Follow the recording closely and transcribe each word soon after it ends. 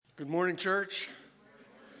Good morning, church.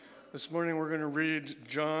 This morning we're going to read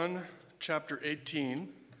John chapter 18.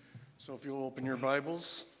 So if you'll open your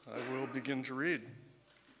Bibles, I will begin to read.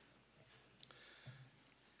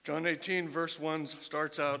 John 18, verse 1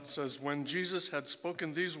 starts out, says, "When Jesus had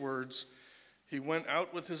spoken these words, he went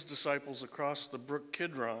out with his disciples across the brook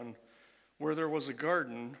Kidron, where there was a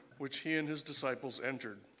garden, which he and his disciples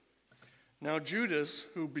entered. Now Judas,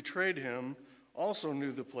 who betrayed him, also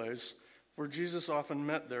knew the place, for Jesus often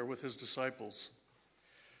met there with his disciples.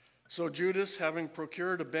 So Judas, having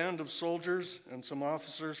procured a band of soldiers and some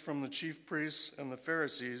officers from the chief priests and the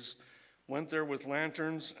Pharisees, went there with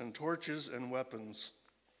lanterns and torches and weapons.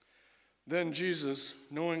 Then Jesus,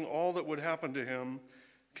 knowing all that would happen to him,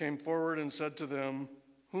 came forward and said to them,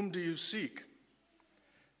 'Whom do you seek?'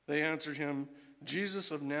 They answered him,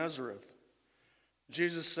 'Jesus of Nazareth.'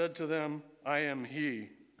 Jesus said to them, 'I am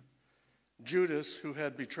he.' Judas, who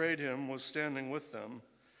had betrayed him, was standing with them.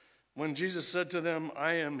 When Jesus said to them,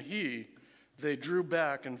 'I am he,' they drew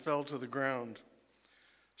back and fell to the ground.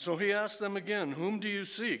 So he asked them again, 'Whom do you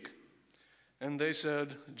seek?' And they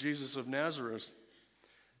said, 'Jesus of Nazareth.'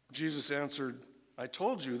 Jesus answered, 'I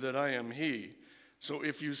told you that I am he. So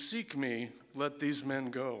if you seek me, let these men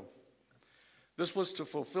go.' This was to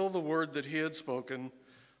fulfill the word that he had spoken,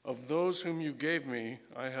 'Of those whom you gave me,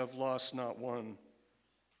 I have lost not one.'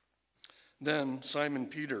 Then Simon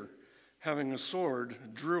Peter, having a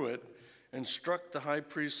sword, drew it and struck the high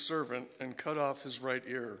priest's servant and cut off his right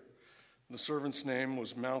ear. The servant's name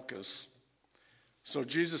was Malchus. So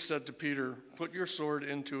Jesus said to Peter, 'Put your sword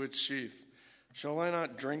into its sheath. Shall I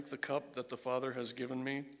not drink the cup that the Father has given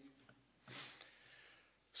me?'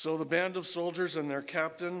 So the band of soldiers and their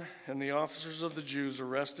captain and the officers of the Jews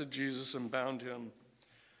arrested Jesus and bound him.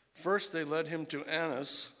 First they led him to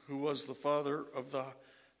Annas, who was the father-in-law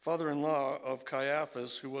of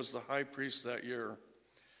Caiaphas, who was the high priest that year.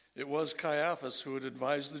 It was Caiaphas who had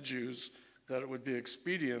advised the Jews that it would be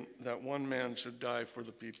expedient that one man should die for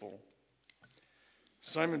the people.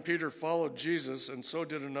 Simon Peter followed Jesus, and so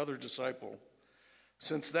did another disciple.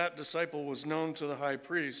 Since that disciple was known to the high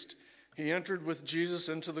priest, he entered with Jesus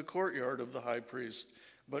into the courtyard of the high priest,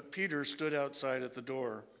 but Peter stood outside at the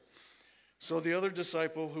door. So the other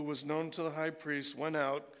disciple, who was known to the high priest, went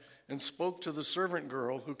out and spoke to the servant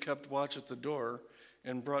girl who kept watch at the door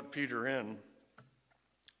and brought Peter in.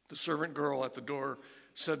 The servant girl at the door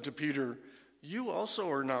said to Peter, 'You also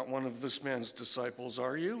are not one of this man's disciples,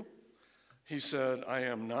 are you?' He said, 'I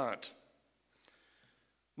am not.'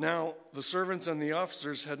 Now the servants and the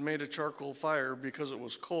officers had made a charcoal fire because it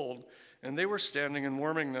was cold, and they were standing and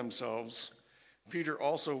warming themselves. Peter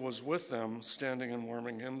also was with them, standing and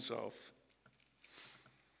warming himself.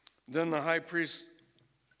 Then the high priest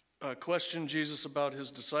questioned Jesus about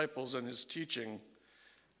his disciples and his teaching.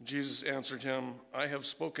 Jesus answered him, 'I have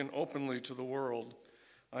spoken openly to the world.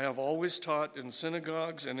 I have always taught in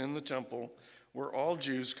synagogues and in the temple, where all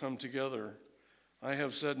Jews come together. I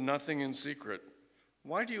have said nothing in secret.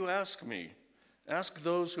 Why do you ask me? Ask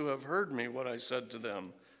those who have heard me what I said to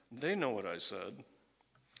them. They know what I said.'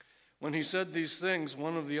 When he said these things,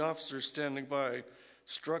 one of the officers standing by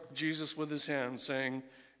struck Jesus with his hand, saying,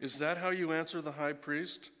 'Is that how you answer the high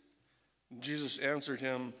priest?' Jesus answered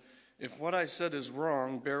him, 'If what I said is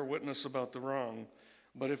wrong, bear witness about the wrong.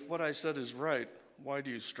 But if what I said is right, why do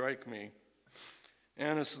you strike me?'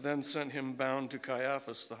 Annas then sent him bound to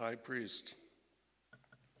Caiaphas, the high priest.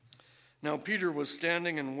 Now Peter was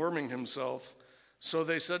standing and warming himself. So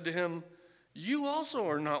they said to him, 'You also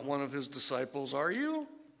are not one of his disciples, are you?'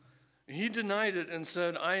 He denied it and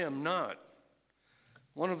said, 'I am not.'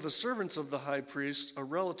 One of the servants of the high priest, a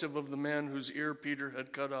relative of the man whose ear Peter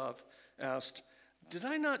had cut off, asked, 'Did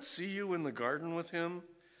I not see you in the garden with him?'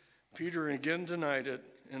 Peter again denied it,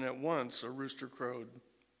 and at once a rooster crowed.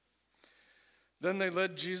 Then they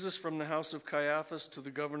led Jesus from the house of Caiaphas to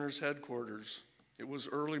the governor's headquarters. It was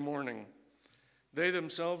early morning. They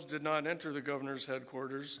themselves did not enter the governor's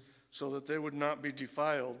headquarters, so that they would not be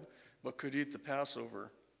defiled, but could eat the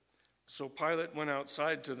Passover. So Pilate went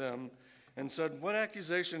outside to them and said, 'What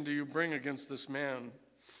accusation do you bring against this man?'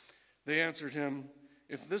 They answered him,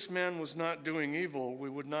 'If this man was not doing evil, we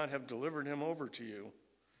would not have delivered him over to you.'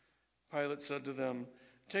 Pilate said to them,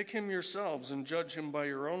 'Take him yourselves and judge him by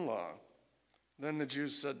your own law.' Then the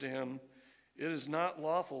Jews said to him, 'It is not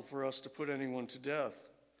lawful for us to put anyone to death.'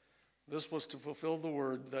 This was to fulfill the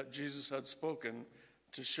word that Jesus had spoken,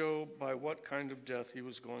 to show by what kind of death he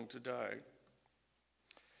was going to die.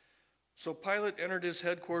 So Pilate entered his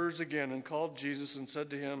headquarters again and called Jesus and said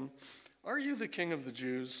to him, 'Are you the king of the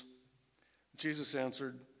Jews?' Jesus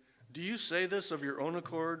answered, 'Do you say this of your own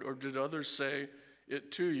accord, or did others say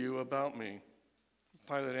it to you about me?'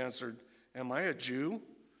 Pilate answered, "Am I a Jew?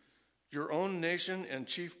 Your own nation and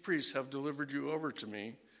chief priests have delivered you over to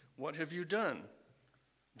me. What have you done?"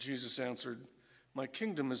 Jesus answered, "My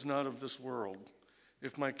kingdom is not of this world.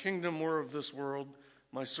 If my kingdom were of this world,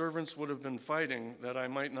 my servants would have been fighting that I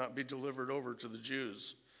might not be delivered over to the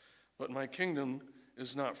Jews. But my kingdom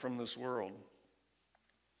is not from this world."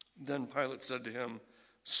 Then Pilate said to him,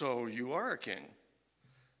 "So you are a king?"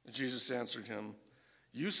 Jesus answered him,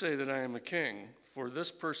 "You say that I am a king. For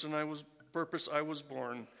this purpose I was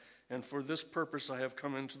born, and for this purpose I have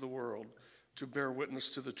come into the world, to bear witness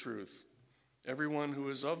to the truth. Everyone who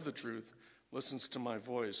is of the truth listens to my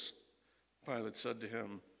voice." Pilate said to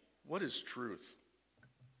him, "What is truth?"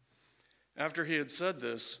 After he had said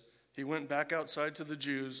this, he went back outside to the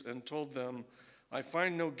Jews and told them, "I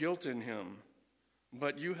find no guilt in him,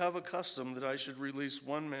 but you have a custom that I should release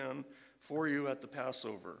one man for you at the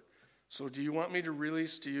Passover. So do you want me to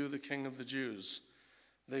release to you the king of the Jews?"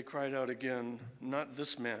 They cried out again, "Not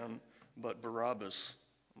this man, but Barabbas."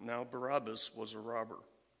 Now Barabbas was a robber.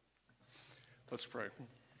 Let's pray.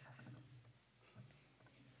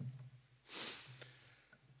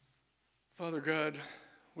 Father God,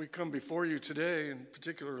 we come before you today, and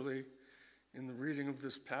particularly in the reading of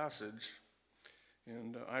this passage,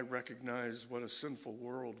 and I recognize what a sinful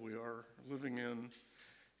world we are living in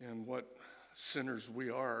and what sinners we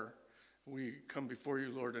are. We come before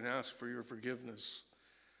you, Lord, and ask for your forgiveness.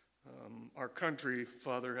 Our country,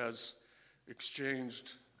 Father, has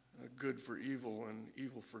exchanged good for evil and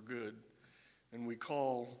evil for good, and we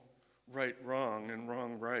call right wrong and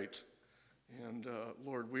wrong right. And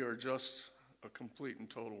Lord, we are just a complete and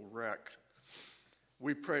total wreck.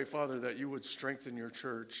 We pray, Father, that you would strengthen your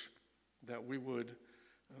church, that we would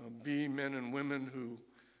be men and women who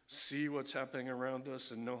see what's happening around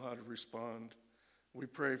us and know how to respond. We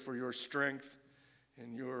pray for your strength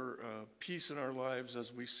and your peace in our lives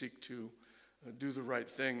as we seek to do the right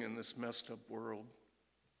thing in this messed up world.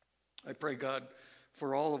 I pray, God,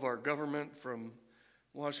 for all of our government, from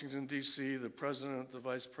Washington, D.C., the president, the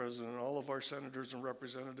vice president, all of our senators and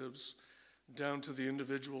representatives, down to the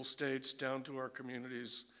individual states, down to our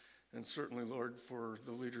communities, and certainly, Lord, for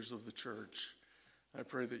the leaders of the church. I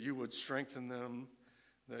pray that you would strengthen them,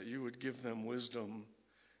 that you would give them wisdom,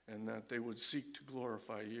 and that they would seek to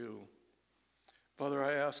glorify you. Father,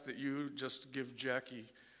 I ask that you just give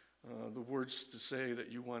Jackie the words to say that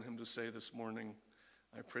you want him to say this morning.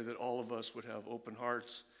 I pray that all of us would have open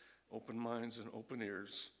hearts, open minds, and open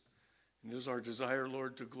ears. And it is our desire,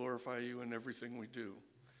 Lord, to glorify you in everything we do.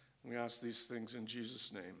 We ask these things in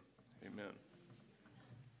Jesus' name. Amen.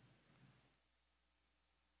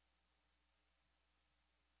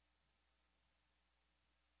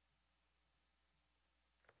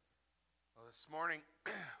 Well, this morning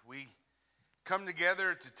we come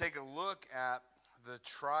together to take a look at the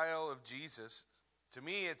trial of Jesus. To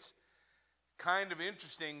me, it's kind of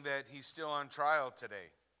interesting that he's still on trial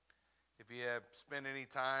today. If you have spent any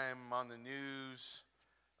time on the news,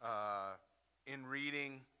 in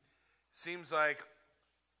reading, seems like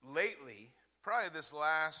lately, probably this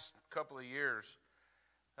last couple of years,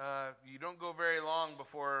 you don't go very long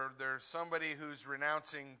before there's somebody who's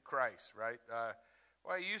renouncing Christ, right?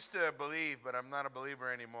 Well, I used to believe, but I'm not a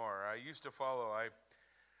believer anymore. I used to follow. I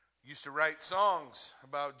used to write songs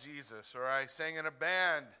about Jesus, or I sang in a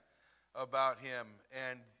band about him,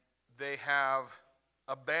 and they have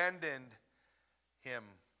abandoned him.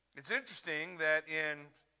 It's interesting that in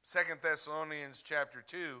 2 Thessalonians chapter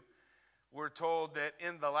 2, we're told that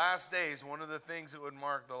in the last days, one of the things that would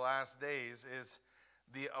mark the last days is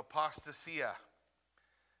the apostasia,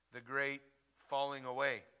 the great falling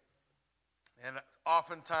away. And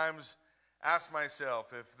oftentimes ask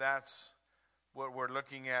myself if that's what we're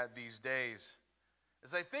looking at these days.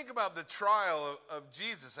 As I think about the trial of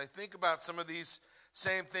Jesus, I think about some of these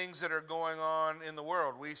same things that are going on in the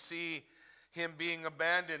world. We see him being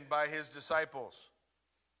abandoned by his disciples.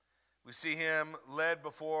 We see him led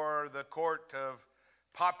before the court of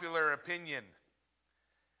popular opinion,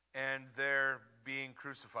 and they're being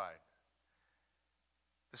crucified.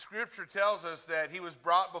 The scripture tells us that he was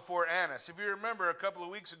brought before Annas. If you remember, a couple of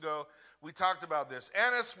weeks ago, we talked about this.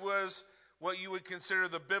 Annas was what you would consider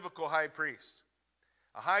the biblical high priest.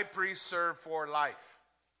 A high priest served for life.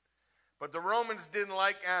 But the Romans didn't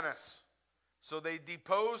like Annas, so they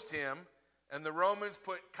deposed him, and the Romans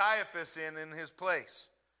put Caiaphas in his place.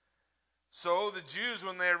 So the Jews,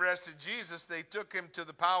 when they arrested Jesus, they took him to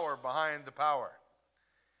the power behind the power.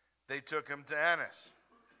 They took him to Annas.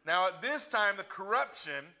 Now, at this time, the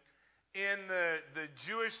corruption in the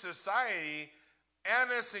Jewish society,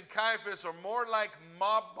 Annas and Caiaphas are more like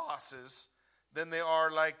mob bosses than they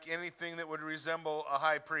are like anything that would resemble a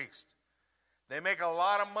high priest. They make a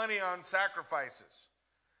lot of money on sacrifices.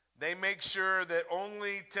 They make sure that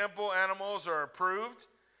only temple animals are approved,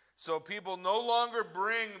 so people no longer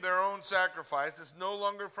bring their own sacrifice. It's no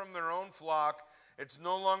longer from their own flock. It's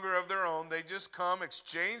no longer of their own. They just come,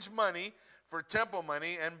 exchange money for temple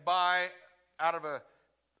money, and buy out of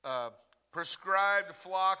a prescribed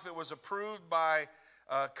flock that was approved by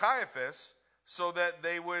Caiaphas, so that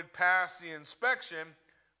they would pass the inspection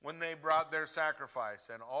when they brought their sacrifice.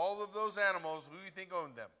 And all of those animals, who do you think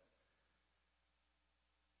owned them?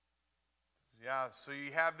 Yeah, so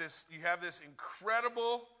you have this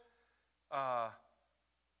incredible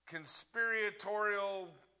conspiratorial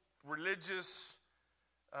religious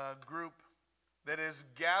group that is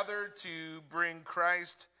gathered to bring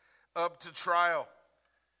Christ up to trial.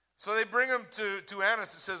 So they bring him to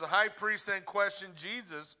Annas. It says, a high priest then questioned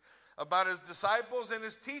Jesus about his disciples and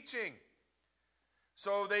his teaching.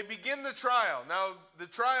 So they begin the trial. Now, the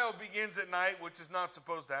trial begins at night, which is not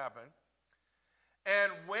supposed to happen.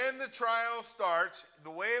 And when the trial starts, the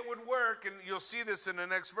way it would work, and you'll see this in the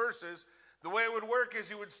next verses, the way it would work is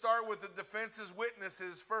you would start with the defense's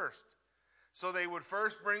witnesses first. So they would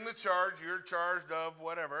first bring the charge, you're charged of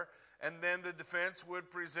whatever, and then the defense would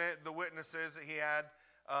present the witnesses that he had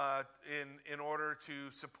in order to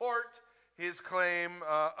support his claim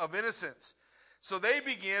of innocence. So they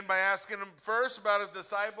begin by asking him first about his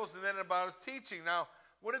disciples and then about his teaching. Now,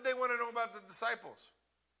 what did they want to know about the disciples?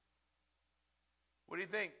 What do you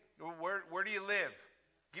think? Where do you live?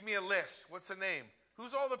 Give me a list. What's the name?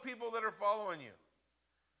 Who's all the people that are following you?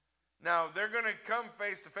 Now, they're going to come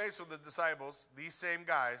face to face with the disciples, these same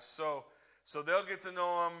guys, so they'll get to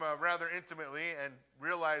know them rather intimately and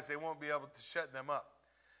realize they won't be able to shut them up.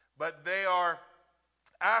 But they are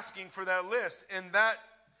asking for that list, and that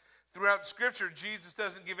throughout Scripture, Jesus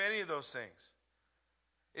doesn't give any of those things.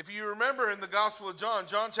 If you remember in the Gospel of John,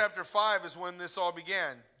 John chapter 5 is when this all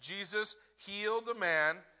began. Jesus healed a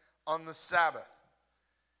man on the Sabbath,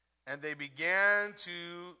 and they began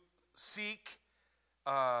to seek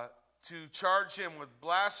to charge him with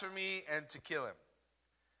blasphemy and to kill him.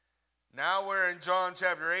 Now we're in John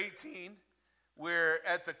chapter 18. We're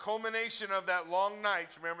at the culmination of that long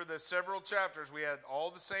night. Remember the several chapters we had all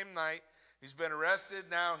the same night. He's been arrested.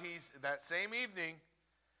 Now he's, that same evening,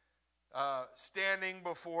 standing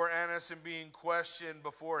before Annas and being questioned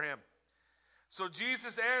before him. So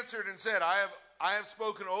Jesus answered and said, I have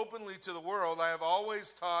spoken openly to the world. I have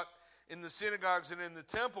always taught in the synagogues and in the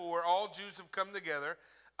temple where all Jews have come together.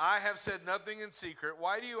 I have said nothing in secret.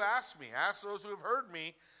 Why do you ask me? Ask those who have heard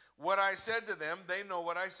me what I said to them. They know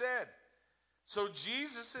what I said. So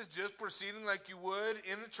Jesus is just proceeding like you would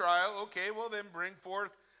in a trial. Okay, well then bring forth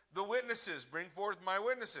the witnesses. Bring forth my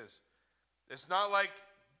witnesses. It's not like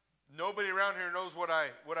nobody around here knows what I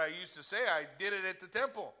used to say. I did it at the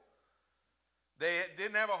temple. They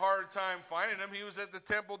didn't have a hard time finding him. He was at the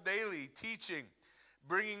temple daily teaching,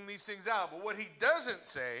 bringing these things out. But what he doesn't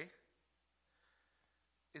say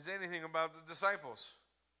is anything about the disciples.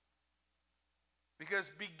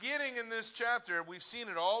 Because beginning in this chapter, we've seen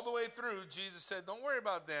it all the way through. Jesus said, don't worry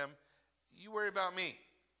about them. You worry about me.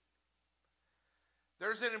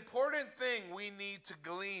 There's an important thing we need to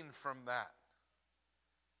glean from that.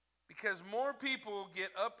 Because more people get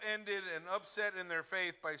upended and upset in their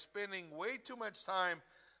faith by spending way too much time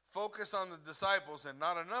focused on the disciples and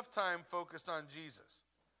not enough time focused on Jesus.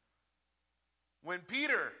 When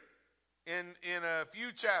Peter, in a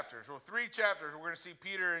few chapters, or 3 chapters, we're going to see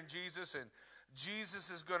Peter and Jesus, and Jesus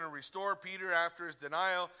is going to restore Peter after his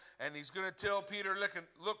denial, and he's going to tell Peter,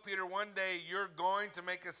 look, Peter, one day you're going to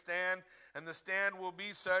make a stand, and the stand will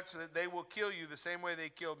be such that they will kill you the same way they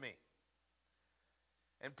killed me.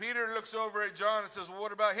 And Peter looks over at John and says, well,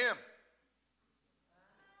 what about him?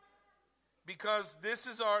 Because this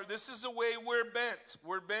is the way we're bent.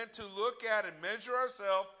 We're bent to look at and measure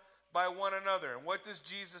ourselves by one another. And what does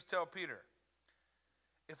Jesus tell Peter?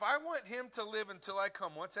 If I want him to live until I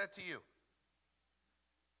come, what's that to you?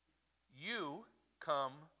 You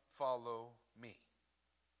come follow me.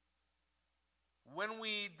 When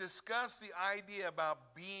we discuss the idea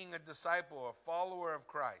about being a disciple, a follower of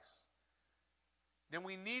Christ, then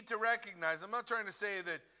we need to recognize, I'm not trying to say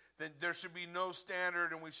that there should be no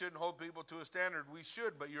standard and we shouldn't hold people to a standard. We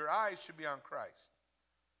should, but your eyes should be on Christ.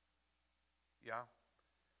 Yeah?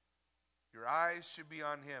 Your eyes should be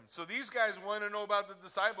on him. So these guys want to know about the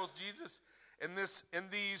disciples. Jesus, in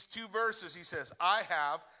these 2 verses, he says, I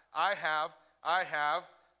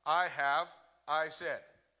said.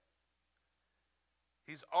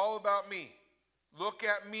 He's all about me. Look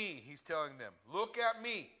at me, he's telling them. Look at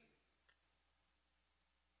me.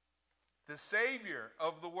 the Savior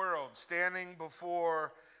of the world, standing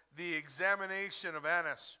before the examination of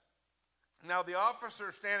Annas. Now the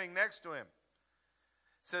officer standing next to him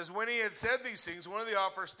says, when he had said these things, one of the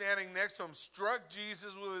officers standing next to him struck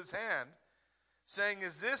Jesus with his hand, saying,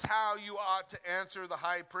 is this how you ought to answer the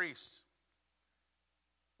high priest?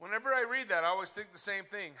 Whenever I read that, I always think the same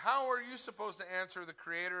thing. How are you supposed to answer the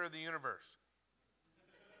creator of the universe?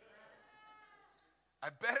 I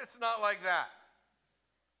bet it's not like that.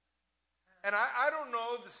 And I don't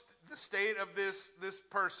know the state of this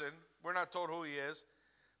person. We're not told who he is,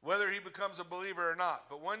 whether he becomes a believer or not.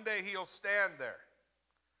 But one day he'll stand there.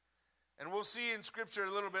 And we'll see in Scripture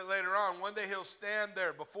a little bit later on, one day he'll stand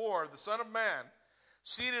there before the Son of Man,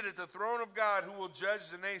 seated at the throne of God, who will judge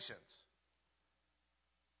the nations.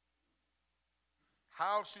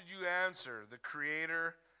 How should you answer the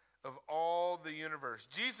creator of all the universe?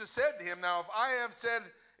 Jesus said to him, now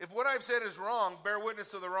if what I've said is wrong, bear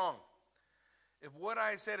witness of the wrong. If what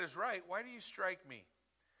I said is right, why do you strike me?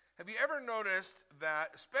 Have you ever noticed that,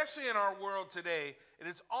 especially in our world today, it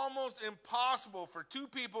is almost impossible for two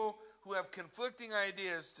people who have conflicting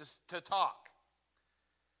ideas to talk?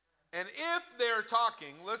 And if they're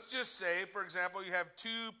talking, let's just say, for example, you have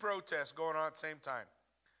two protests going on at the same time.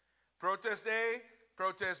 Protest A,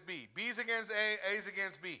 protest B. B's against A, A's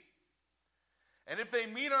against B. And if they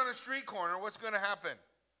meet on a street corner, what's going to happen?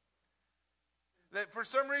 That for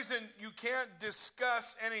some reason you can't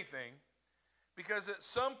discuss anything because at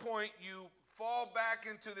some point you fall back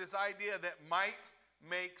into this idea that might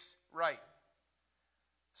makes right.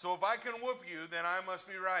 So if I can whoop you, then I must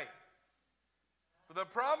be right. But the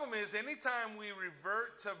problem is, anytime we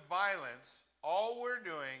revert to violence, all we're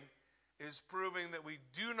doing is proving that we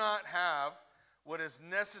do not have what is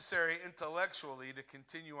necessary intellectually to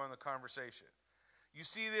continue on the conversation. You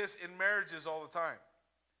see this in marriages all the time.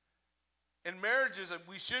 In marriages,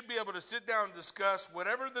 we should be able to sit down and discuss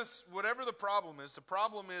whatever the problem is. The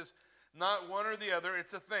problem is not one or the other,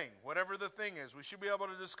 it's a thing. Whatever the thing is, we should be able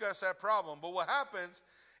to discuss that problem. But what happens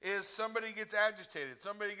is somebody gets agitated,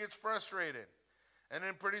 somebody gets frustrated, and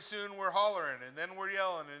then pretty soon we're hollering, and then we're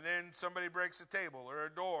yelling, and then somebody breaks a table or a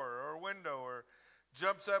door or a window or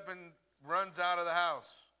jumps up and runs out of the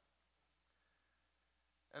house.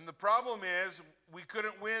 And the problem is we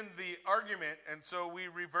couldn't win the argument, and so we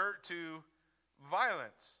revert to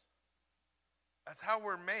violence. That's how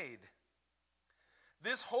we're made.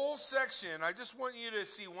 This whole section, I just want you to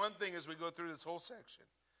see one thing as we go through this whole section.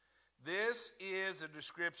 This is a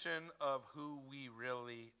description of who we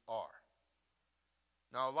really are.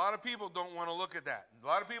 Now, a lot of people don't want to look at that. A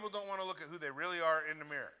lot of people don't want to look at who they really are in the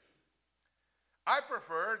mirror. I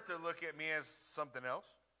prefer to look at me as something else.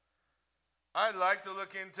 I'd like to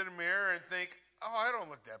look into the mirror and think, oh, I don't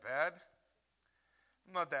look that bad.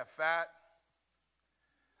 I'm not that fat.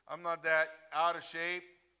 I'm not that out of shape.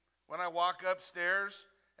 When I walk upstairs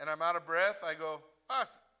and I'm out of breath, I go,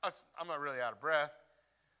 I'm not really out of breath.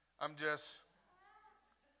 I'm just,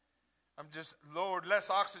 Lord, less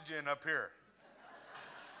oxygen up here.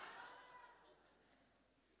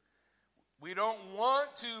 We don't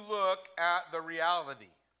want to look at the reality.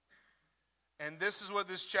 And this is what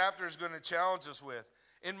this chapter is going to challenge us with.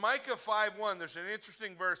 In Micah 5:1, there's an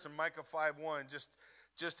interesting verse in Micah 5:1,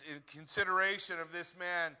 just in consideration of this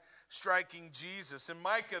man striking Jesus. In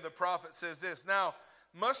Micah, the prophet says this, now,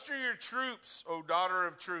 muster your troops, O daughter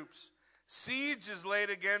of troops. Siege is laid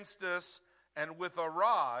against us, and with a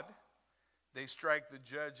rod they strike the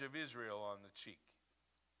judge of Israel on the cheek.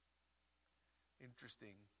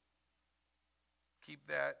 Interesting. Keep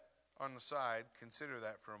that on the side. Consider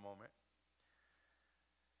that for a moment.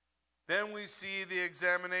 Then we see the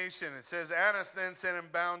examination. It says, Annas then sent him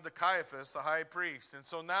bound to Caiaphas, the high priest. And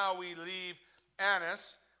so now we leave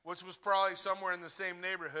Annas, which was probably somewhere in the same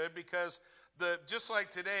neighborhood, because just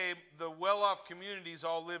like today, the well-off communities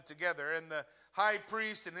all lived together. And the high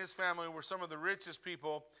priest and his family were some of the richest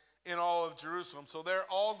people in all of Jerusalem. So they're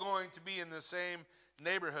all going to be in the same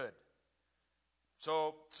neighborhood.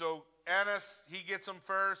 So Annas, he gets them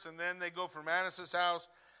first, and then they go from Annas' house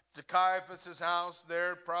to Caiaphas' house.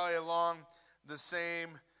 They're probably along the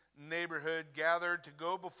same neighborhood, gathered to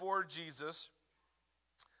go before Jesus,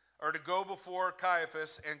 or to go before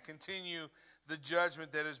Caiaphas and continue the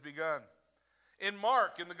judgment that has begun. In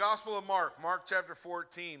Mark, in the Gospel of Mark chapter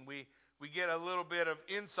 14, we get a little bit of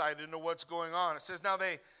insight into what's going on. It says, now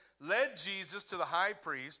they led Jesus to the high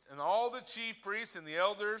priest, and all the chief priests and the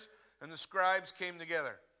elders and the scribes came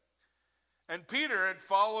together. And Peter had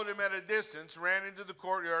followed him at a distance, ran into the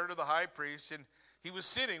courtyard of the high priest, and he was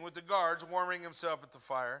sitting with the guards, warming himself at the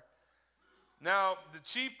fire. Now, the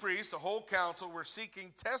chief priests, the whole council, were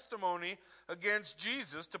seeking testimony against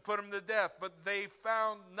Jesus to put him to death, but they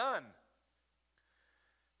found none.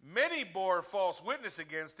 Many bore false witness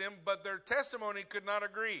against him, but their testimony could not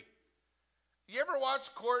agree. You ever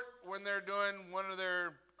watch court when they're doing one of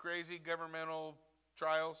their crazy governmental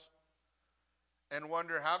trials and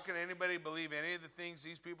wonder how can anybody believe any of the things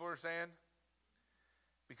these people are saying?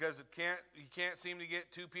 Because you can't seem to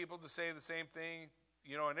get two people to say the same thing,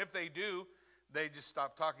 and if they do, they just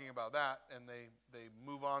stop talking about that and they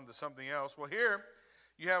move on to something else. Well, here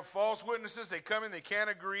you have false witnesses. They come in, they can't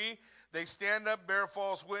agree. They stand up, bear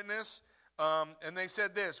false witness, and they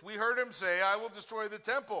said this: we heard him say, I will destroy the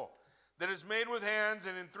temple that is made with hands,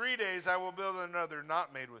 and in 3 days I will build another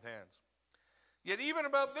not made with hands. Yet even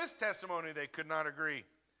about this testimony they could not agree.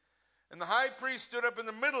 And the high priest stood up in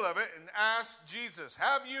the middle of it and asked Jesus,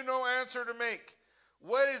 have you no answer to make?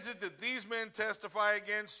 What is it that these men testify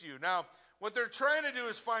against you? Now, what they're trying to do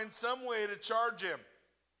is find some way to charge him,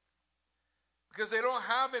 because they don't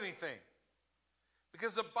have anything.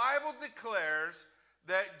 Because the Bible declares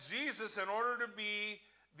that Jesus, in order to be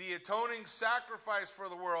the atoning sacrifice for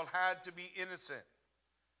the world, had to be innocent.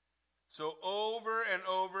 So over and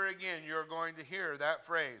over again, you're going to hear that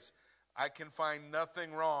phrase, I can find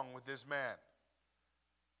nothing wrong with this man.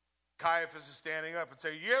 Caiaphas is standing up and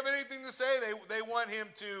saying, you have anything to say? They want him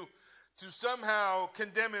to somehow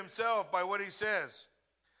condemn himself by what he says.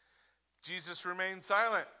 Jesus remained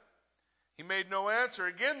silent. He made no answer.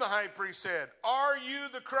 Again, the high priest said, are you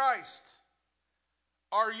the Christ?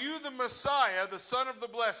 Are you the Messiah, the Son of the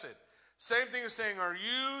Blessed? Same thing as saying, are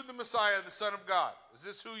you the Messiah, the Son of God? Is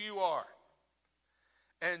this who you are?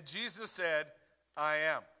 And Jesus said, I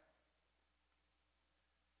am.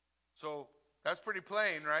 So that's pretty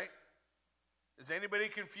plain, right? Is anybody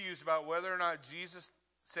confused about whether or not Jesus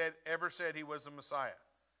ever said he was the Messiah?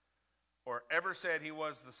 Or ever said he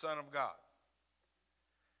was the Son of God?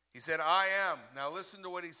 He said, I am. Now listen to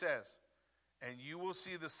what he says. And you will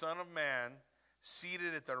see the Son of Man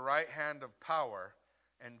seated at the right hand of power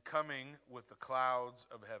and coming with the clouds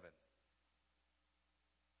of heaven.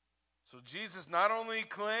 So Jesus not only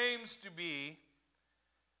claims to be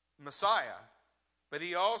Messiah, but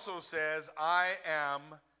he also says, I am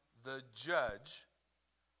the judge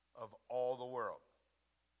of all the world.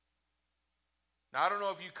 Now, I don't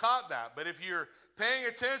know if you caught that, but if you're paying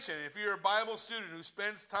attention, if you're a Bible student who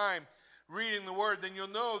spends time reading the Word, then you'll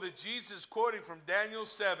know that Jesus is quoting from Daniel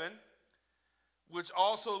 7, which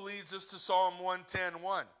also leads us to Psalm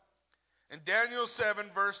 110:1. In Daniel 7,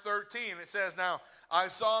 verse 13, it says, now, I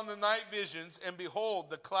saw in the night visions, and behold,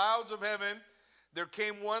 the clouds of heaven, there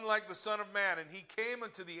came one like the Son of Man, and he came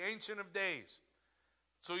unto the Ancient of Days.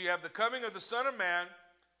 So you have the coming of the Son of Man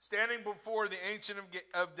standing before the Ancient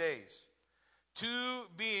of Days. Two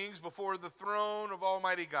beings before the throne of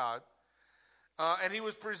Almighty God. And he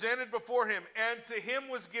was presented before him, and to him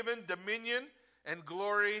was given dominion and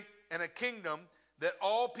glory and a kingdom, that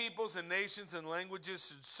all peoples and nations and languages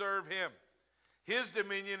should serve him. His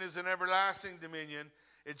dominion is an everlasting dominion.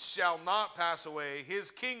 It shall not pass away.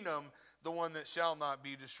 His kingdom, the one that shall not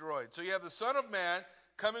be destroyed. So you have the Son of Man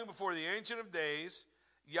coming before the Ancient of Days,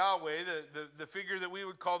 Yahweh, the figure that we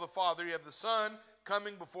would call the Father. You have the Son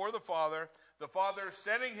coming before the Father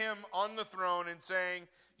setting him on the throne and saying,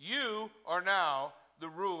 you are now the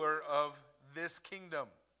ruler of this kingdom.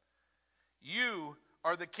 You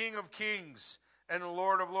are the King of Kings and the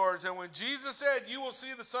Lord of Lords. And when Jesus said, you will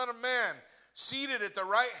see the Son of Man seated at the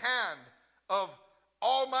right hand of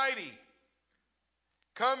Almighty,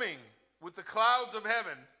 coming with the clouds of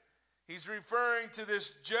heaven, he's referring to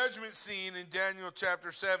this judgment scene in Daniel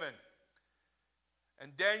chapter 7.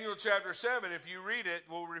 And Daniel chapter 7, if you read it,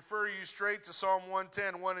 will refer you straight to Psalm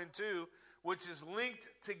 110, 1 and 2, which is linked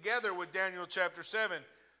together with Daniel chapter 7.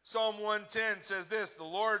 Psalm 110 says this, the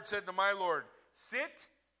Lord said to my Lord, sit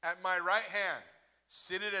at my right hand.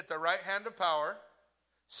 Sit it at the right hand of power.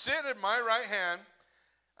 Sit at my right hand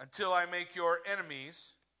until I make your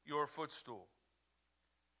enemies your footstool.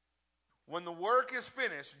 When the work is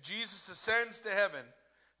finished, Jesus ascends to heaven.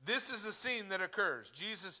 This is the scene that occurs.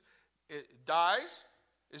 Jesus dies,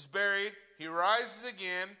 is buried, he rises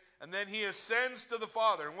again, and then he ascends to the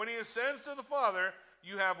Father. And when he ascends to the Father,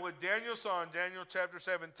 you have what Daniel saw in Daniel chapter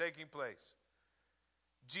 7 taking place.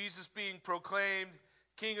 Jesus being proclaimed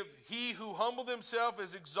King of, he who humbled himself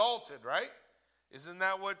is exalted, right? Isn't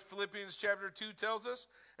that what Philippians chapter 2 tells us?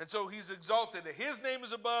 And so he's exalted. His name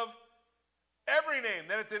is above every name.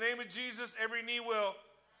 That at the name of Jesus, every knee will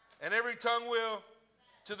and every tongue will,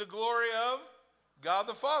 to the glory of God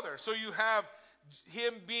the Father. So you have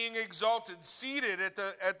him being exalted, seated at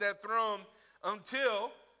that throne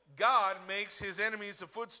until God makes his enemies a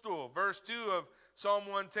footstool. Verse 2 of Psalm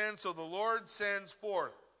 110, so the Lord sends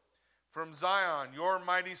forth from Zion your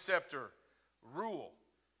mighty scepter, rule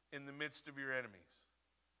in the midst of your enemies.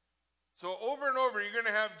 So over and over, you're going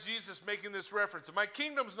to have Jesus making this reference. My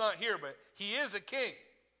kingdom's not here, but he is a king.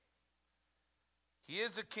 He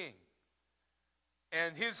is a king.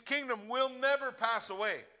 And his kingdom will never pass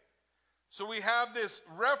away. So we have this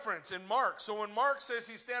reference in Mark. So when Mark says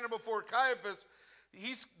he's standing before Caiaphas,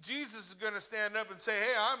 Jesus is going to stand up and say,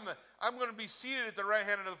 hey, I'm going to be seated at the right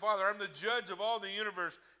hand of the Father. I'm the judge of all the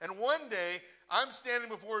universe. And one day, I'm standing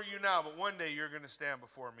before you now, but one day you're going to stand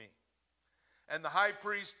before me. And the high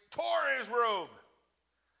priest tore his robe.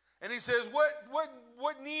 And he says,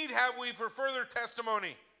 what need have we for further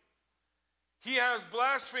testimony? He has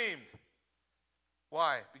blasphemed.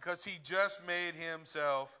 Why? Because he just made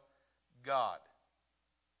himself God.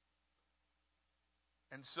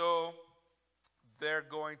 And so they're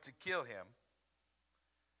going to kill him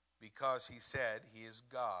because he said he is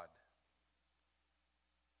God.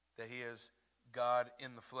 That he is God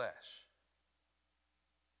in the flesh.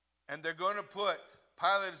 And they're going to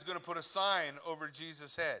Pilate is going to put a sign over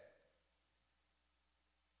Jesus' head.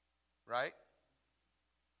 Right?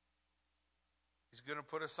 He's going to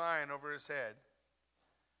put a sign over his head.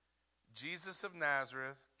 Jesus of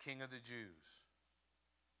Nazareth, King of the Jews.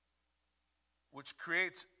 Which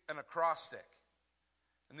creates an acrostic.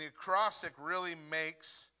 And the acrostic really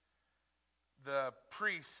makes the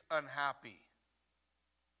priests unhappy.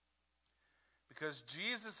 Because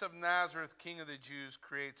Jesus of Nazareth, King of the Jews,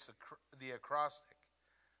 creates the acrostic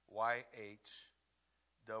YHWH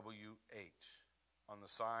on the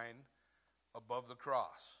sign above the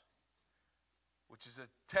cross, which is a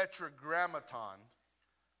tetragrammaton,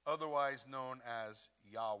 otherwise known as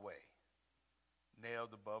Yahweh.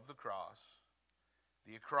 Nailed above the cross,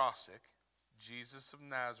 the acrostic, Jesus of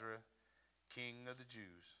Nazareth, King of the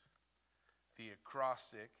Jews. The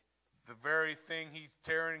acrostic, the very thing he's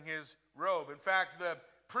tearing his robe. In fact, the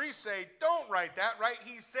priests say, don't write that, right?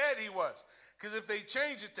 He said he was. Because if they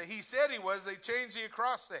change it to he said he was, they change the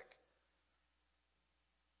acrostic.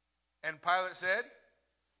 And Pilate said,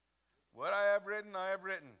 what I have written, I have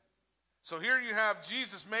written. So here you have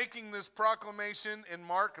Jesus making this proclamation in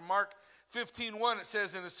Mark. In Mark 15:1 it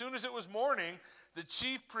says, and as soon as it was morning, the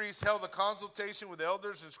chief priests held a consultation with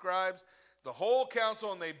elders and scribes, the whole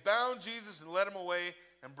council, and they bound Jesus and led him away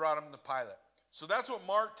and brought him to Pilate. So that's what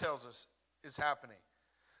Mark tells us is happening.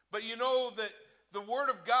 But you know that the Word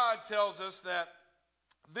of God tells us that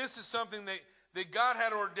this is something that God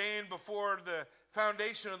had ordained before the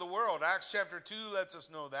foundation of the world. Acts chapter 2 lets us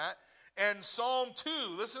know that. And Psalm 2,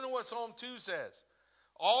 listen to what Psalm 2 says.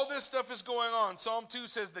 All this stuff is going on. Psalm 2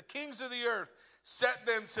 says, the kings of the earth set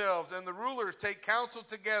themselves, and the rulers take counsel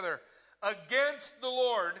together against the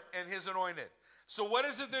Lord and his anointed. So what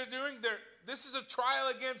is it they're doing? This is a trial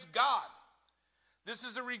against God. This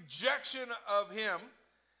is a rejection of him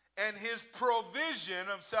and his provision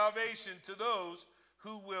of salvation to those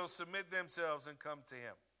who will submit themselves and come to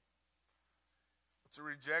him. It's a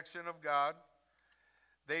rejection of God.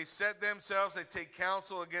 They set themselves, they take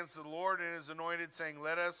counsel against the Lord and his anointed, saying,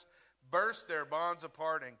 let us burst their bonds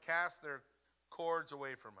apart and cast their cords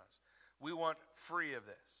away from us. We want free of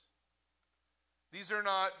this. This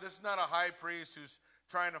is not a high priest who's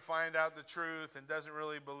trying to find out the truth and doesn't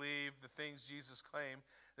really believe the things Jesus claimed.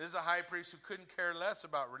 This is a high priest who couldn't care less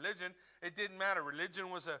about religion. It didn't matter. Religion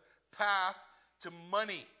was a path to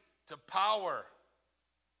money, to power.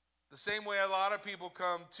 The same way a lot of people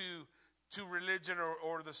come to religion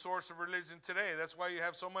or the source of religion today. That's why you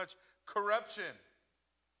have so much corruption.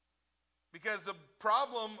 Because the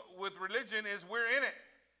problem with religion is we're in it.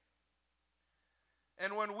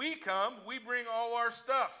 And when we come, we bring all our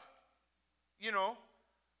stuff. You know,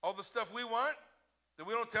 all the stuff we want that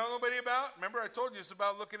we don't tell nobody about. Remember I told you it's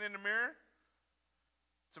about looking in the mirror?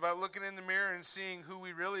 It's about looking in the mirror and seeing who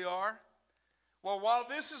we really are. Well, while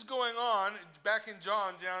this is going on, back in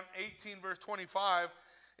John 18 verse 25,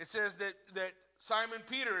 it says that Simon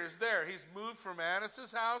Peter is there. He's moved from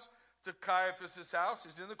Annas' house to Caiaphas' house.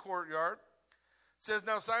 He's in the courtyard. It says,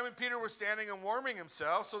 now Simon Peter was standing and warming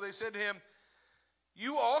himself. So they said to him,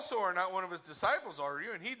 you also are not one of his disciples, are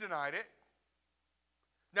you? And he denied it.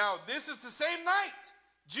 Now, this is the same night.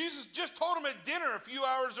 Jesus just told him at dinner a few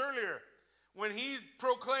hours earlier when he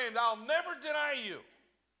proclaimed, I'll never deny you.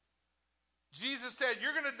 Jesus said,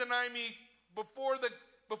 you're going to deny me before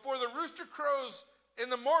the rooster crows in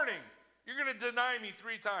the morning. You're going to deny me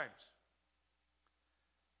 3 times.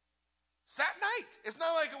 It's that night. It's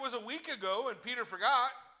not like it was a week ago and Peter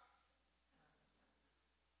forgot.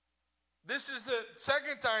 This is the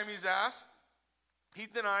second time he's asked. He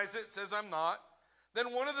denies it, says, I'm not.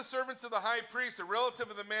 Then one of the servants of the high priest, a relative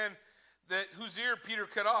of the man whose ear Peter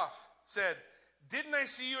cut off, said, didn't I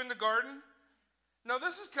see you in the garden? Now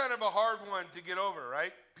this is kind of a hard one to get over,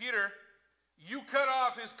 right? Peter, you cut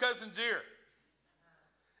off his cousin's ear.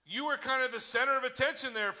 You were kind of the center of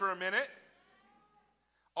attention there for a minute.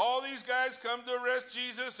 All these guys come to arrest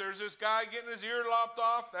Jesus. There's this guy getting his ear lopped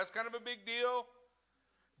off. That's kind of a big deal.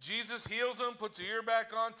 Jesus heals him, puts the ear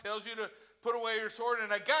back on, tells you to put away your sword.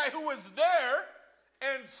 And a guy who was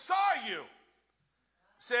there and saw you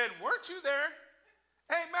said, weren't you there?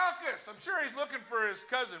 Hey, Malchus. I'm sure he's looking for his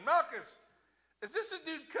cousin. Malchus, is this a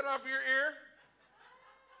dude cut off your ear?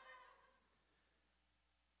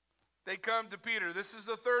 They come to Peter. This is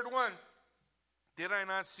the third one. Did I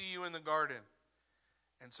not see you in the garden?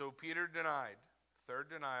 And so Peter denied. Third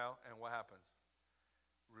denial. And what happens?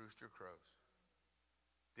 Rooster crows.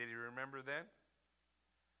 Did he remember then?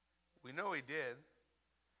 We know he did.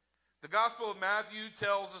 The Gospel of Matthew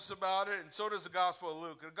tells us about it, and so does the Gospel of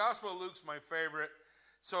Luke. The Gospel of Luke's my favorite,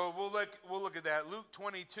 so we'll look at that. Luke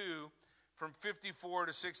 22, from 54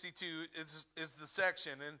 to 62, is the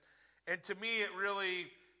section. And to me, it really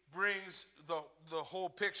brings the whole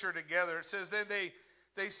picture together. It says, then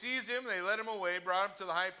they seized him, they led him away, brought him to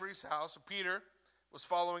the high priest's house. Peter was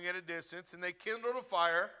following at a distance, and they kindled a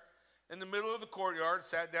fire in the middle of the courtyard,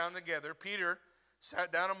 sat down together. Peter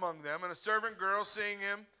sat down among them, and a servant girl, seeing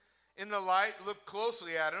him in the light, looked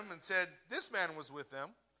closely at him and said, this man was with them.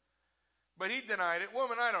 But he denied it.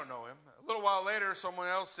 Woman, I don't know him. A little while later, someone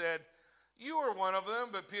else said, you are one of them.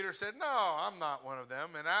 But Peter said, no, I'm not one of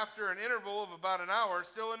them. And after an interval of about an hour,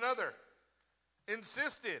 still another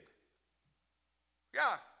insisted.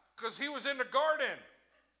 Yeah, because he was in the garden.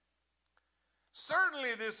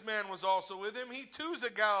 Certainly this man was also with him. He too's a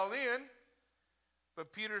Galilean.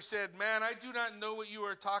 But Peter said, man, I do not know what you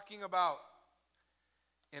are talking about.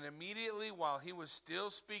 And immediately while he was still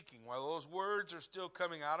speaking, while those words are still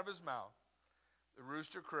coming out of his mouth, the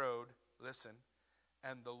rooster crowed, listen,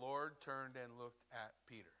 and the Lord turned and looked at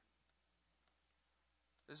Peter.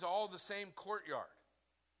 This is all the same courtyard.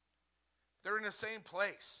 They're in the same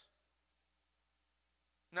place.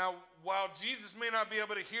 Now, while Jesus may not be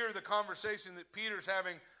able to hear the conversation that Peter's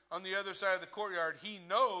having on the other side of the courtyard, he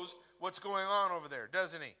knows what's going on over there,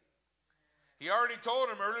 doesn't he? He already told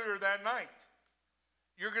him earlier that night,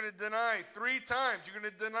 you're going to deny 3 times. You're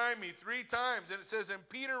going to deny me 3 times. And it says, and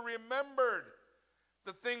Peter remembered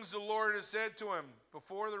the things the Lord has said to him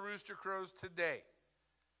before the rooster crows today.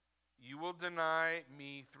 You will deny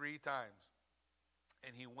me 3 times.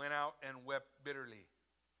 And he went out and wept bitterly.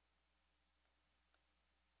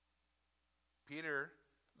 Peter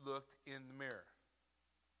looked in the mirror.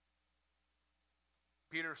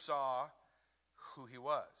 Peter saw who he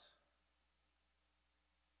was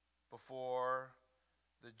before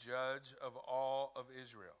the judge of all of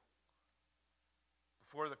Israel,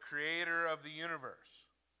 before the creator of the universe.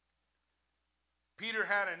 Peter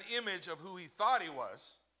had an image of who he thought he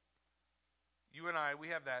was. You and I, we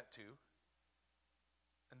have that too.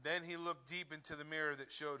 And then he looked deep into the mirror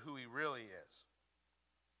that showed who he really is.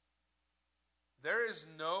 There is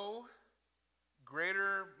no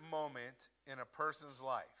greater moment in a person's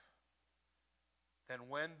life than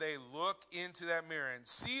when they look into that mirror and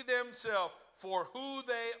see themselves for who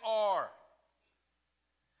they are.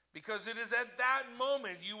 Because it is at that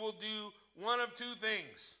moment you will do one of 2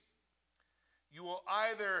 things. You will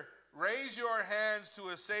either raise your hands to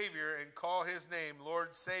a Savior and call his name,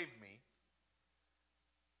 Lord, save me.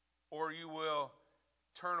 Or you will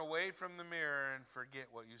turn away from the mirror and forget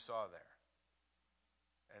what you saw there.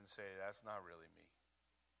 And say, that's not really me.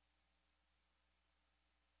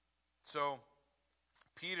 So,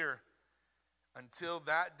 Peter, until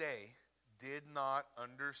that day, did not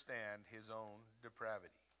understand his own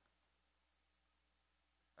depravity.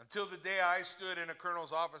 Until the day I stood in a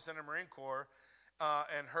colonel's office in the Marine Corps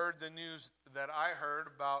and heard the news that I heard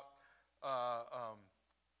about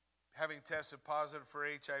having tested positive for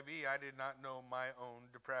HIV, I did not know my own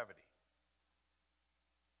depravity.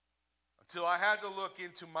 Until I had to look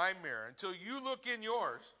into my mirror, until you look in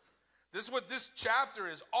yours. This is what this chapter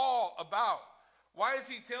is all about. Why is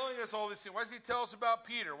he telling us all these things? Why does he tell us about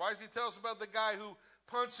Peter? Why does he tell us about the guy who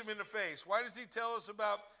punched him in the face? Why does he tell us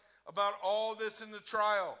about all this in the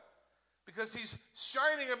trial? Because he's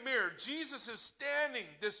shining a mirror. Jesus is standing,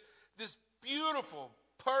 this beautiful,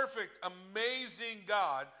 perfect, amazing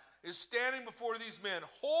God is standing before these men,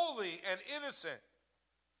 holy and innocent.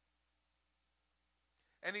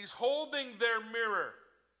 And he's holding their mirror.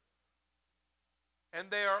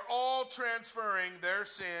 And they are all transferring their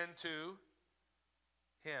sin to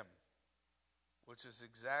him which is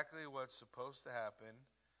exactly what's supposed to happen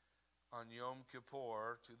on Yom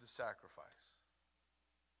Kippur to the sacrifice.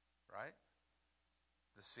 Right?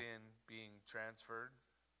 The sin being transferred.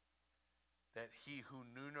 That he who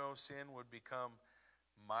knew no sin would become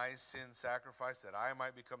my sin sacrifice, that I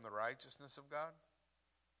might become the righteousness of God.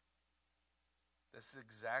 This is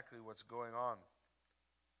exactly what's going on.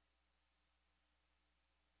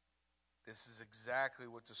 This is exactly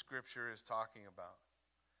what the scripture is talking about.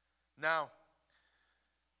 Now,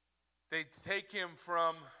 they take him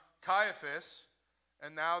from Caiaphas,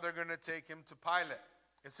 and now they're going to take him to Pilate.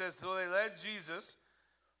 It says, so they led Jesus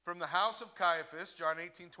from the house of Caiaphas, John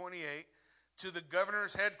 18:28, to the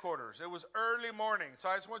governor's headquarters. It was early morning. So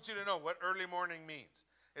I just want you to know what early morning means.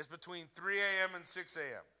 It's between 3 a.m. and 6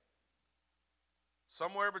 a.m.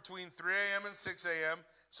 Somewhere between 3 a.m. and 6 a.m.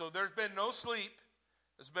 So there's been no sleep.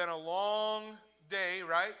 It's been a long day,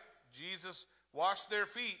 right? Jesus washed their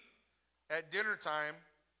feet at dinner time.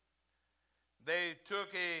 They took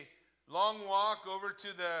a long walk over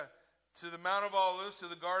to the Mount of Olives, to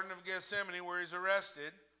the Garden of Gethsemane, where he's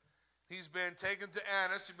arrested. He's been taken to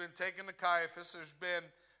Annas. He's been taken to Caiaphas. There's been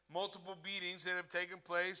multiple beatings that have taken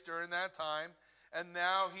place during that time. And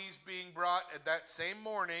now he's being brought at that same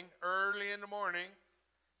morning, early in the morning,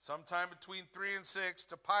 sometime between 3 and 6,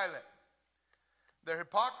 to Pilate. Their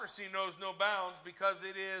hypocrisy knows no bounds because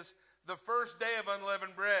it is the first day of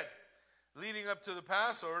unleavened bread. Leading up to the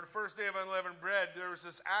Passover, the first day of unleavened bread, there was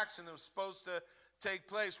this action that was supposed to take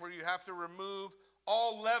place where you have to remove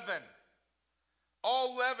all leaven.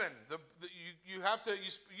 All leaven.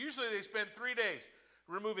 Usually they spend 3 days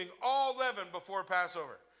removing all leaven before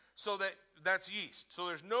Passover. So that's yeast. So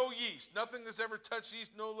there's no yeast. Nothing that's ever touched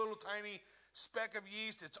yeast, no little tiny speck of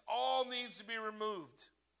yeast. It's all needs to be removed.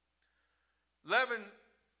 Leaven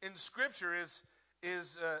in Scripture is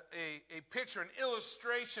a picture, an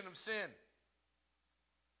illustration of sin.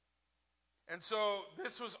 And so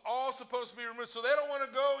this was all supposed to be removed. So they don't want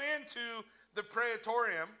to go into the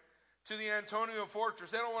Praetorium, to the Antonia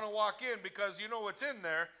fortress. They don't want to walk in because you know what's in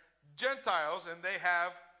there? Gentiles, and they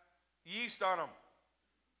have yeast on them.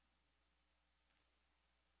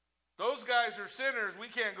 Those guys are sinners. We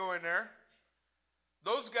can't go in there.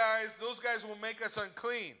 Those guys will make us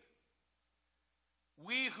unclean.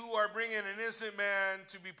 We who are bringing an innocent man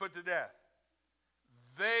to be put to death,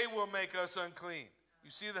 they will make us unclean. You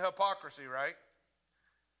see the hypocrisy, right?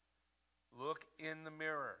 Look in the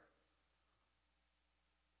mirror.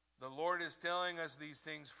 The Lord is telling us these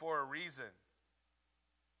things for a reason.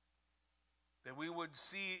 That we would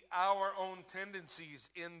see our own tendencies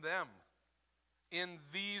in them, in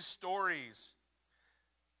these stories.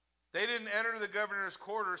 They didn't enter the governor's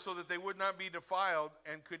quarters so that they would not be defiled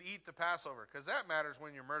and could eat the Passover, because that matters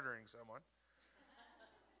when you're murdering someone.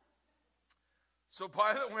 So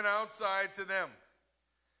Pilate went outside to them,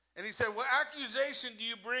 and he said, what accusation do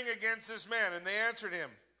you bring against this man? And they answered him,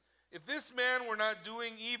 if this man were not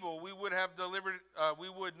doing evil, we would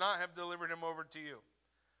not have delivered him over to you.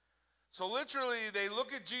 So literally, they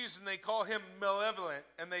look at Jesus and they call him malevolent,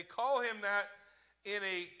 and they call him that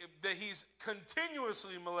that he's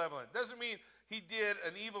continuously malevolent. Doesn't mean he did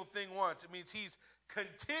an evil thing once. It means he's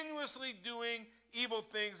continuously doing evil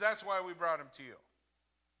things. That's why we brought him to you.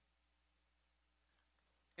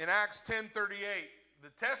 In Acts 10:38,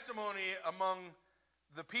 the testimony among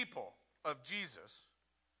the people of Jesus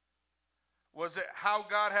was that how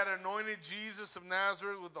God had anointed Jesus of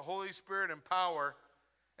Nazareth with the Holy Spirit and power,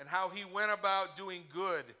 and how he went about doing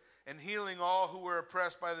good and healing all who were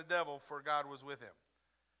oppressed by the devil, for God was with him.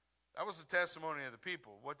 That was the testimony of the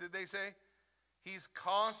people. What did they say? He's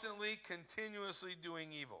constantly, continuously doing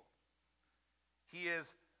evil. He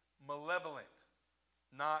is malevolent,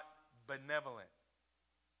 not benevolent.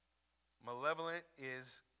 Malevolent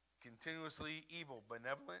is continuously evil.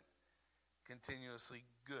 Benevolent, continuously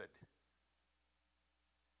good.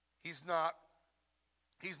 He's not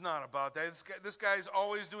about that. This guy's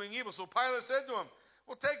always doing evil. So Pilate said to him,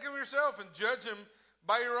 well, take him yourself and judge him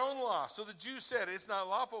by your own law. So the Jews said, it's not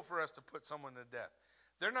lawful for us to put someone to death.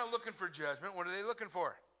 They're not looking for judgment. What are they looking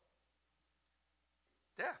for?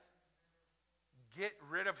 Death. Get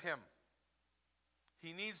rid of him.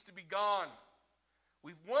 He needs to be gone.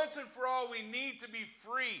 Once and for all, we need to be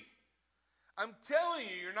free. I'm telling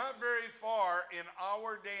you, you're not very far in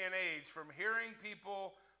our day and age from hearing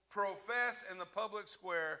people profess in the public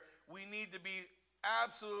square, we need to be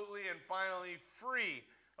absolutely and finally free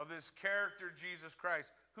of this character, Jesus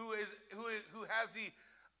Christ, who has the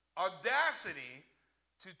audacity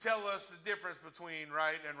to tell us the difference between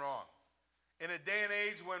right and wrong. In a day and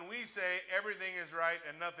age when we say everything is right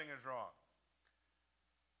and nothing is wrong.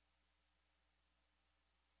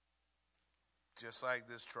 just like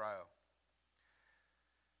this trial.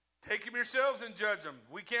 Take them yourselves and judge them.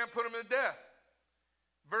 We can't put them to death.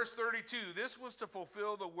 Verse 32, this was to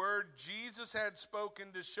fulfill the word Jesus had spoken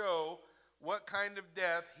to show what kind of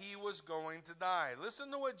death he was going to die. Listen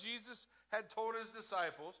to what Jesus had told his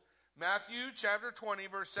disciples. Matthew chapter 20,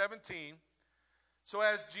 verse 17. So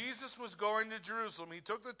as Jesus was going to Jerusalem, he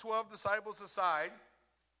took the 12 disciples aside,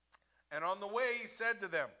 and on the way he said to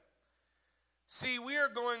them, see, we are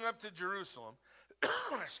going up to Jerusalem,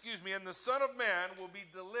 excuse me, and the Son of Man will be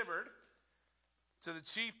delivered to the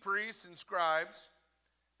chief priests and scribes,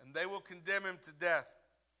 and they will condemn him to death.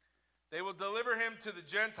 They will deliver him to the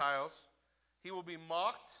Gentiles. He will be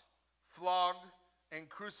mocked, flogged, and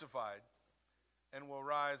crucified, and will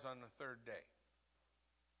rise on the third day.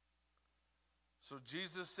 So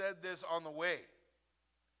Jesus said this on the way.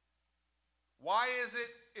 Why is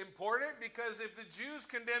it important? Because if the Jews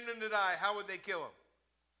condemned him to die, how would they kill him?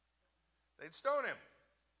 They'd stone him.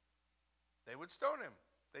 They would stone him.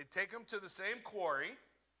 They'd take him to the same quarry,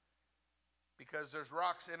 because there's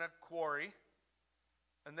rocks in a quarry,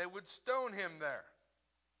 and they would stone him there.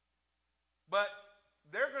 But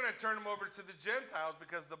they're going to turn him over to the Gentiles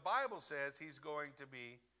because the Bible says he's going to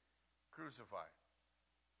be crucified.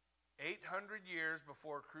 800 years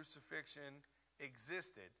before crucifixion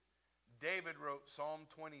existed, David wrote Psalm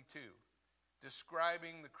 22,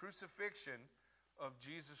 describing the crucifixion of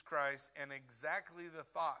Jesus Christ and exactly the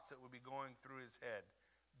thoughts that would be going through his head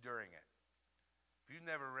during it. If you've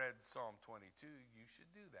never read Psalm 22, you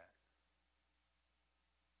should do that.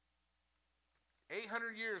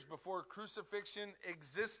 800 years before crucifixion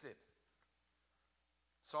existed,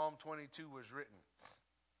 Psalm 22 was written.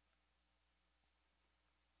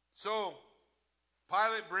 So,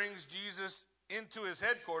 Pilate brings Jesus into his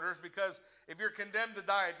headquarters because if you're condemned to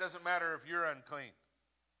die, it doesn't matter if you're unclean.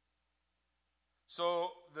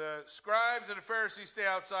 So, the scribes and the Pharisees stay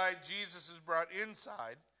outside. Jesus is brought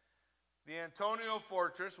inside the Antonia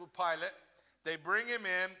fortress with Pilate. They bring him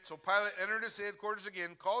in. So, Pilate entered his headquarters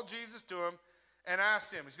again, called Jesus to him, and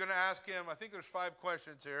asked him. He's going to ask him, I think there's 5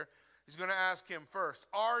 questions here. He's going to ask him first,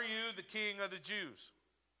 are you the king of the Jews?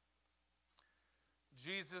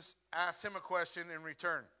 Jesus asked him a question in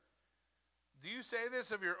return. Do you say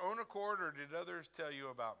this of your own accord, or did others tell you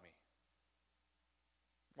about me?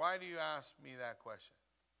 Why do you ask me that question?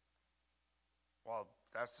 Well,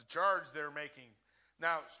 that's the charge they're making.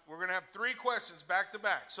 Now, we're going to have 3 questions back to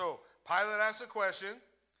back. So, Pilate asks a question.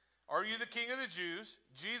 Are you the king of the Jews?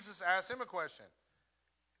 Jesus asked him a question.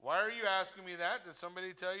 Why are you asking me that? Did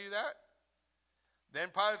somebody tell you that? Then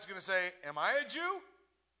Pilate's going to say, am I a Jew?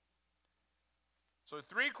 So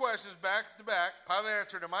 3 questions back to back. Pilate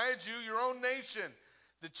answered, am I a Jew? Your own nation,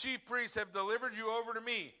 the chief priests have delivered you over to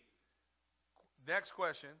me. Next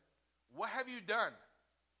question, what have you done?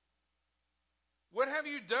 What have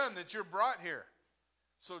you done that you're brought here?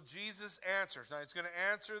 So Jesus answers. Now he's going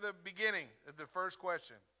to answer the beginning of the first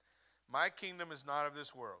question. My kingdom is not of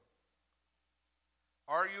this world.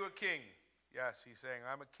 Are you a king? Yes, he's saying,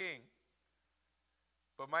 I'm a king.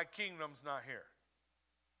 But my kingdom's not here.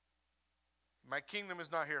 My kingdom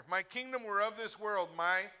is not here. If my kingdom were of this world,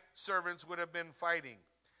 my servants would have been fighting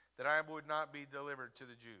that I would not be delivered to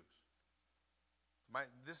the Jews.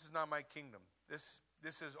 This is not my kingdom. This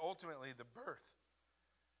is ultimately the birth.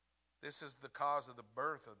 This is the cause of the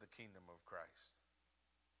birth of the kingdom of Christ.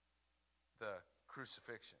 The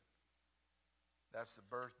crucifixion. That's the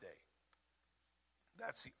birthday.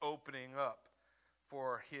 That's the opening up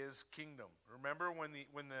for his kingdom. Remember when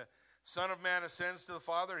the Son of Man ascends to the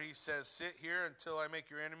Father, he says, sit here until I make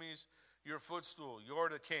your enemies your footstool. You're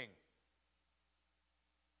the king.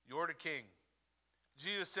 You're the king.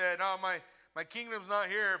 Jesus said, no, my kingdom's not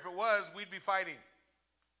here. If it was, we'd be fighting.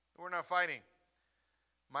 We're not fighting.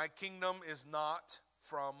 My kingdom is not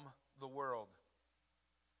from the world.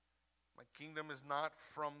 My kingdom is not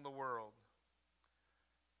from the world.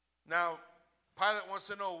 Now, Pilate wants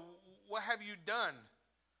to know, what have you done?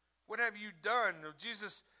 What have you done?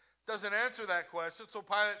 Jesus doesn't answer that question, so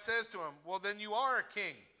Pilate says to him, well, then you are a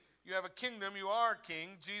king. You have a kingdom, you are a king.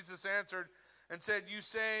 Jesus answered and said, you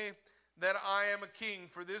say that I am a king.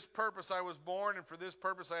 For this purpose I was born, and for this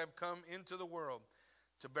purpose I have come into the world,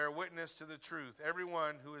 to bear witness to the truth.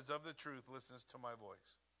 Everyone who is of the truth listens to my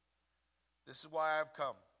voice. This is why I've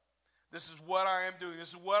come. This is what I am doing. This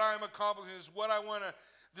is what I am accomplishing. This is what I want to,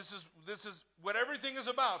 this is what everything is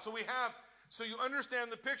about. So you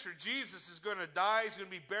understand the picture. Jesus is going to die. He's going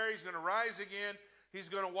to be buried. He's going to rise again. He's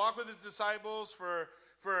going to walk with his disciples for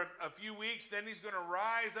a few weeks. Then he's going to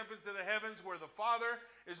rise up into the heavens where the Father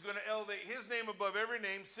is going to elevate his name above every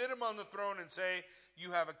name, sit him on the throne and say,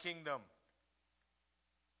 you have a kingdom.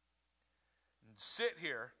 and sit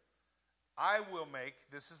here, I will make,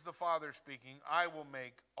 this is the Father speaking, I will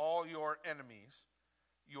make all your enemies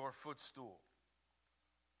your footstool.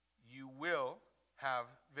 You will have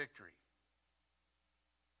victory.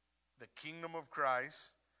 The kingdom of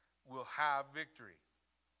Christ will have victory.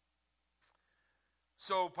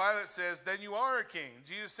 So Pilate says, then you are a king.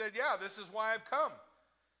 Jesus said, yeah, this is why I've come,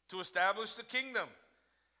 to establish the kingdom.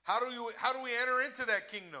 How do we enter into that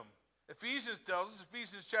kingdom? Ephesians tells us,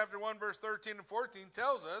 Ephesians chapter 1, verse 13 and 14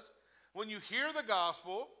 tells us, when you hear the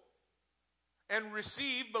gospel and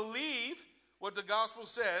believe what the gospel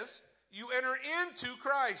says, you enter into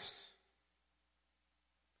Christ.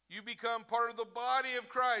 You become part of the body of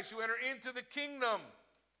Christ. You enter into the kingdom.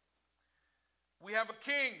 We have a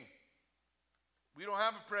king. We don't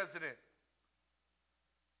have a president.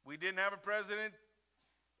 We didn't have a president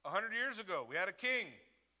 100 years ago. We had a king.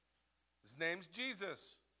 His name's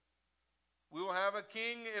Jesus. We will have a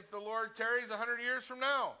king if the Lord tarries 100 years from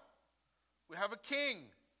now. We have a king.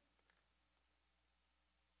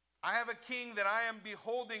 I have a king that I am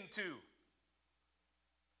beholding to.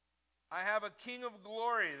 I have a king of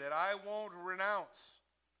glory that I won't renounce.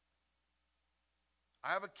 I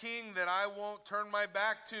have a king that I won't turn my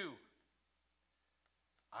back to.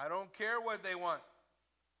 I don't care what they want.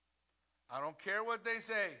 I don't care what they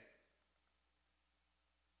say.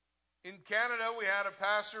 In Canada, we had a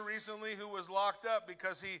pastor recently who was locked up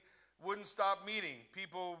because he wouldn't stop meeting.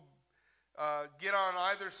 People get on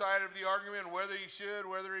either side of the argument, whether he should,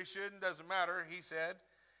 whether he shouldn't, doesn't matter. He said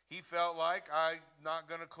he felt like, I'm not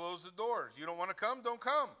going to close the doors. You don't want to come? Don't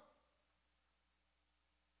come.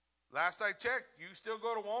 Last I checked, you still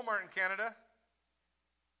go to Walmart in Canada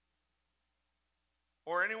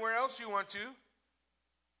or anywhere else you want to,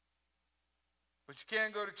 but you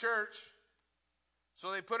can't go to church.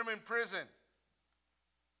 So they put him in prison.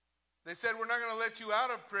 They said, we're not going to let you out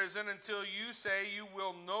of prison until you say you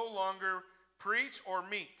will no longer preach or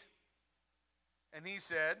meet. And he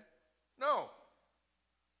said, no.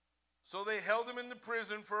 So they held him in the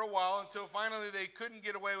prison for a while until finally they couldn't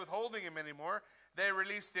get away with holding him anymore. They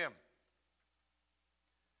released him.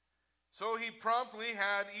 So he promptly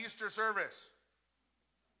had Easter service.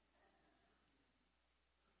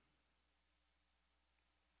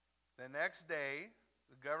 The next day,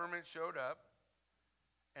 the government showed up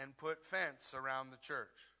and put fence around the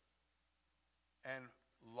church and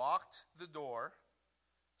locked the door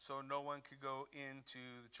so no one could go into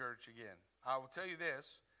the church again. I will tell you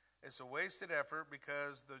this, it's a wasted effort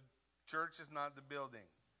because the church is not the building.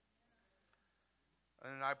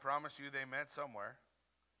 And I promise you they met somewhere.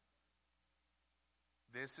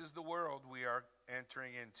 This is the world we are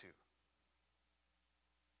entering into.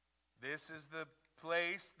 This is the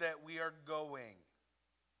place that we are going.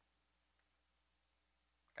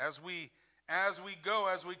 As we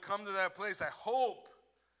come to that place, I hope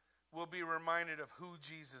we'll be reminded of who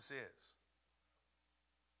Jesus is.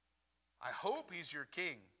 I hope he's your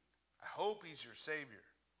king. I hope he's your savior.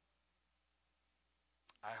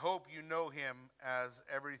 I hope you know him as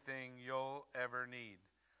everything you'll ever need.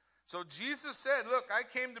 So Jesus said, look, I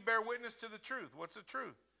came to bear witness to the truth. What's the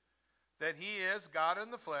truth? That he is God in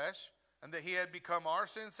the flesh, and that he had become our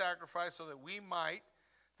sin sacrifice so that we might,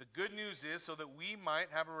 the good news is, so that we might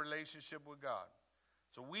have a relationship with God.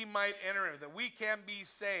 So we might enter in, that we can be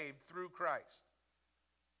saved through Christ.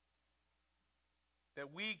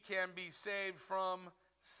 That we can be saved from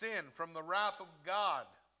sin, from the wrath of God.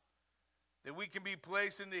 That we can be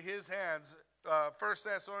placed into his hands. 1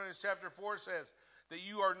 Thessalonians chapter 4 says that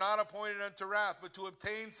you are not appointed unto wrath, but to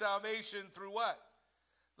obtain salvation through what?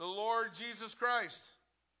 The Lord Jesus Christ.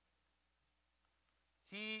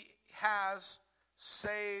 He has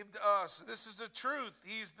saved us. This is the truth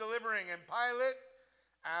he's delivering. And Pilate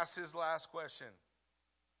asks his last question.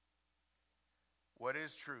 What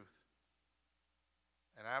is truth?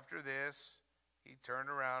 And after this, he turned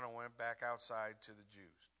around and went back outside to the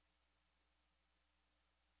Jews.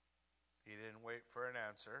 He didn't wait for an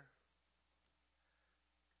answer.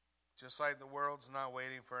 Just like the world's not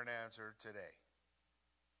waiting for an answer today.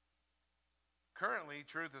 Currently,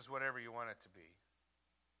 truth is whatever you want it to be.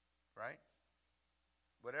 Right?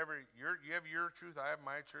 Whatever, you have your truth, I have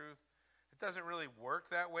my truth. It doesn't really work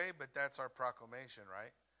that way, but that's our proclamation,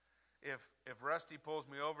 right? If Rusty pulls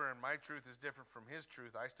me over and my truth is different from his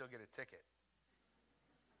truth, I still get a ticket.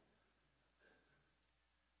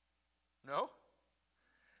 No?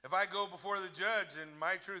 If I go before the judge and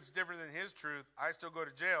my truth is different than his truth, I still go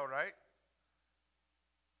to jail, right?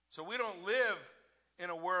 So we don't live in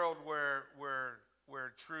a world where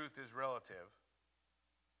truth is relative.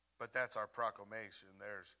 But that's our proclamation.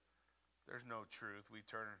 There's no truth.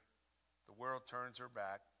 The world turns her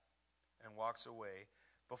back, and walks away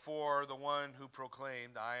before the one who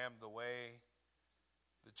proclaimed, I am the way,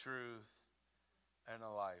 the truth, and the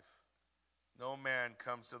life. No man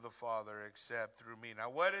comes to the Father except through me. Now,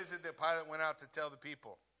 what is it that Pilate went out to tell the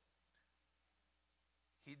people?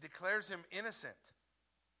 He declares him innocent.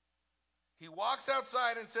 He walks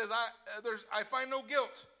outside and says, I find no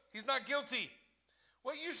guilt. He's not guilty.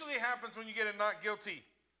 What usually happens when you get a not guilty?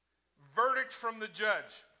 Verdict from the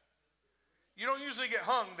judge. You don't usually get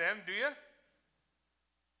hung then, do you?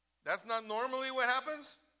 That's not normally what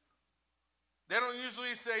happens. They don't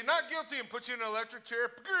usually say, not guilty, and put you in an electric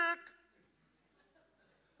chair.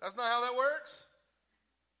 That's not how that works.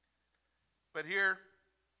 But here,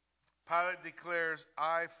 Pilate declares,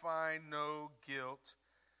 I find no guilt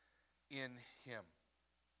in him.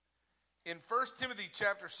 In 1 Timothy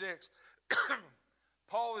chapter 6,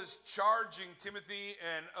 Paul is charging Timothy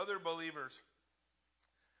and other believers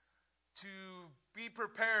to be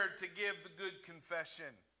prepared to give the good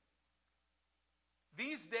confession.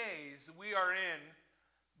 These days we are in,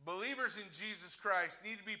 believers in Jesus Christ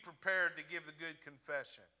need to be prepared to give the good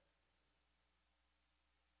confession.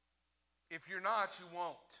 If you're not, you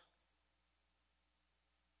won't.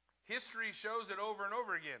 History shows it over and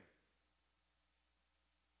over again.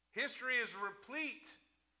 History is replete.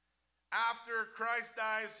 After Christ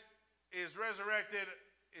dies, is resurrected,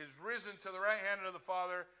 is risen to the right hand of the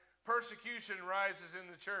Father, persecution rises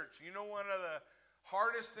in the church. You know, one of the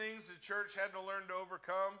hardest things the church had to learn to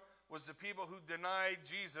overcome was the people who denied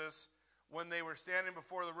Jesus when they were standing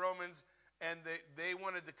before the Romans, and they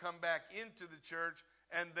wanted to come back into the church,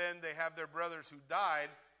 and then they have their brothers who died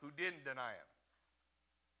who didn't deny him.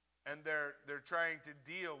 And they're trying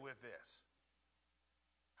to deal with this.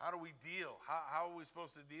 How do we deal? How are we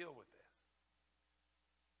supposed to deal with this?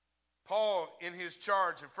 Paul, in his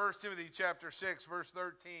charge in 1 Timothy chapter 6, verse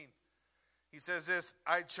 13, he says this,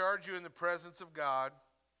 I charge you in the presence of God,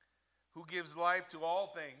 who gives life to all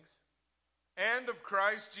things, and of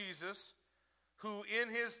Christ Jesus, who in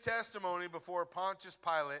his testimony before Pontius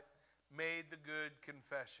Pilate made the good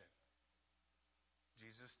confession.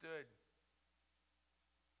 Jesus stood.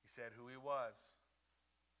 He said who he was.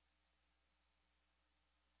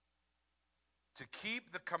 To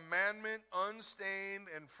keep the commandment unstained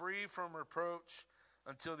and free from reproach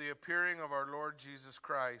until the appearing of our Lord Jesus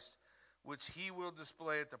Christ, which he will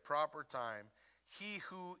display at the proper time. He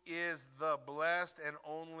who is the blessed and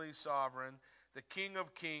only sovereign, the King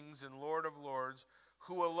of kings and Lord of lords,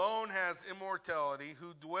 who alone has immortality,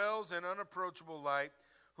 who dwells in unapproachable light,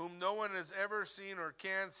 whom no one has ever seen or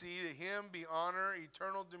can see. To him be honor,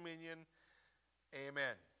 eternal dominion.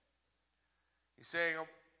 Amen. He's saying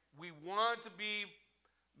we want to be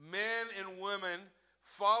men and women,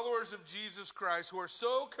 followers of Jesus Christ, who are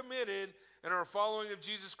so committed in our following of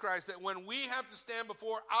Jesus Christ that when we have to stand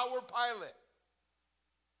before our Pilate,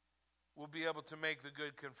 we'll be able to make the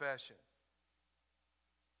good confession.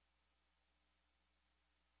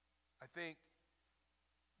 I think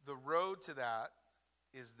the road to that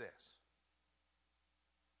is this.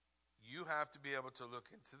 You have to be able to look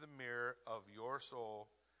into the mirror of your soul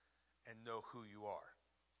and know who you are.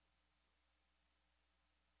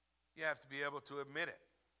 You have to be able to admit it.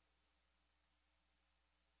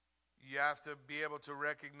 You have to be able to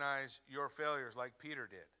recognize your failures like Peter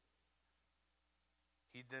did.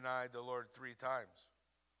 He denied the Lord 3 times.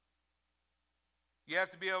 You have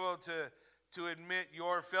to be able to admit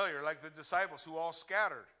your failure like the disciples who all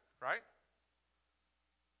scattered, right?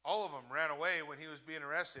 All of them ran away when he was being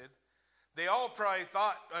arrested. They all probably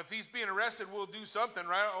thought, if he's being arrested, we'll do something,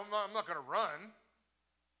 right? I'm not going to run.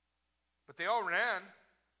 But they all ran.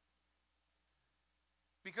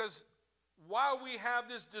 Because while we have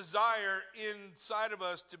this desire inside of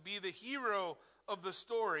us to be the hero of the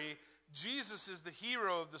story, Jesus is the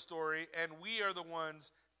hero of the story, and we are the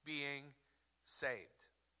ones being saved.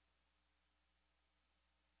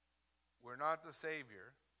 We're not the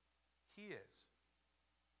Savior. He is.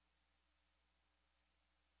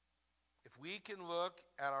 If we can look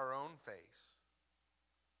at our own face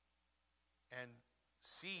and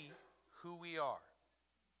see who we are,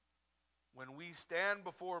 when we stand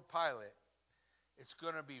before Pilate, it's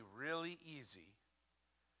going to be really easy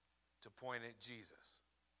to point at Jesus.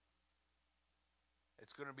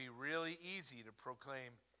 It's going to be really easy to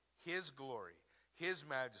proclaim his glory, his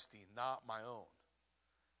majesty, not my own.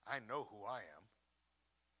 I know who I am.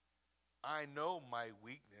 I know my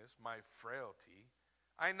weakness, my frailty.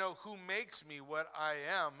 I know who makes me what I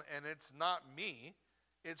am, and it's not me,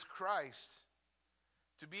 it's Christ.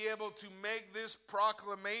 To be able to make this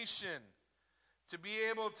proclamation, to be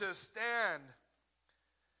able to stand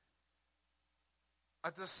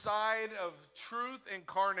at the side of truth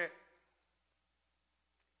incarnate,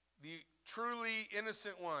 the truly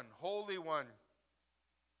innocent one, holy one,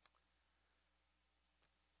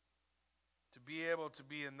 to be able to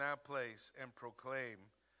be in that place and proclaim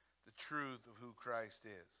the truth of who Christ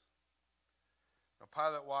is. Now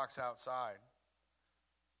Pilate walks outside.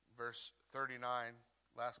 Verse 39,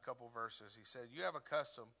 last couple verses, he said, "You have a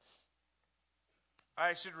custom.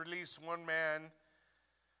 I should release one man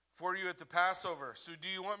for you at the Passover. So do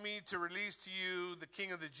you want me to release to you the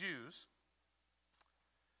King of the Jews?"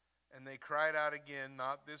 And they cried out again,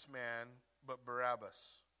 "Not this man, but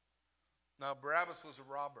Barabbas." Now Barabbas was a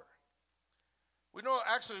robber. We know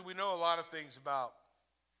a lot of things about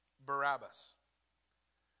Barabbas.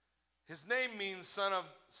 His name means son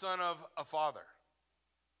of a father.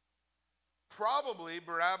 Probably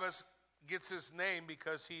Barabbas gets his name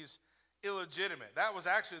because he's illegitimate. That was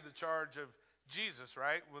actually the charge of Jesus,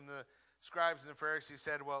 right? When the scribes and the Pharisees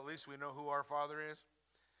said, well, at least we know who our father is.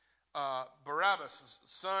 Barabbas,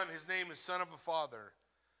 son, his name is son of a father.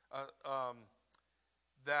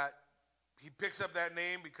 That he picks up that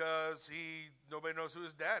name because nobody knows who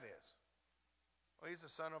his dad is. Well, he's the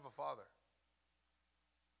son of a father.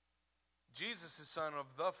 Jesus is son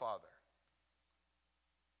of the Father.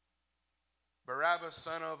 Barabbas,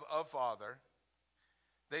 son of a father.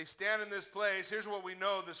 They stand in this place. Here's what we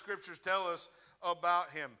know the scriptures tell us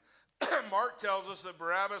about him. Mark tells us that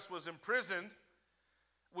Barabbas was imprisoned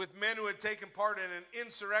with men who had taken part in an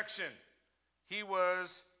insurrection. He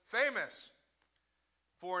was famous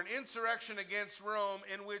for an insurrection against Rome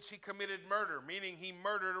in which he committed murder, meaning he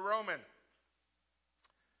murdered a Roman.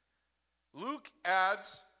 Luke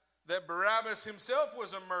adds that Barabbas himself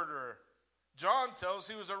was a murderer. John tells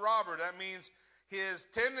he was a robber. That means his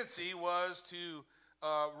tendency was to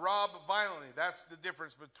rob violently. That's the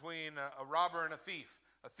difference between a robber and a thief.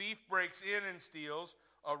 A thief breaks in and steals.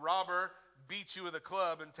 A robber beats you with a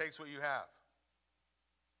club and takes what you have.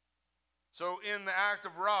 So in the act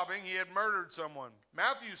of robbing, he had murdered someone.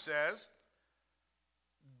 Matthew says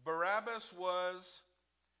Barabbas was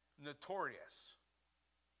notorious.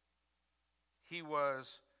 He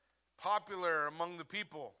was popular among the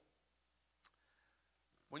people.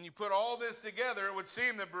 When you put all this together, it would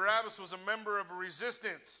seem that Barabbas was a member of a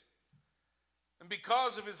resistance. And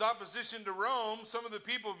because of his opposition to Rome, some of the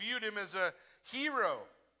people viewed him as a hero.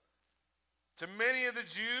 To many of the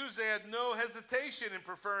Jews, they had no hesitation in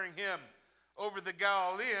preferring him over the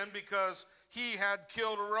Galilean because he had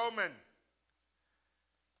killed a Roman.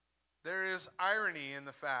 There is irony in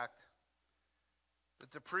the fact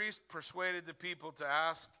that the priest persuaded the people to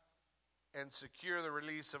ask and secure the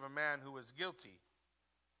release of a man who was guilty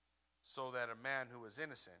so that a man who was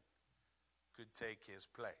innocent could take his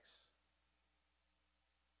place.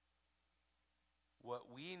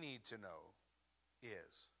 What we need to know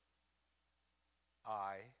is,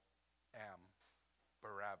 I am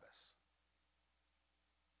Barabbas.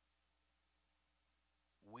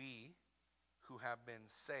 We who have been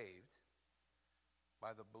saved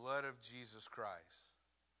by the blood of Jesus Christ,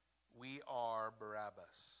 we are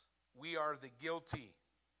Barabbas. We are the guilty,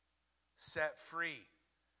 set free,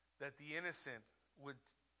 that the innocent would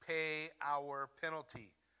pay our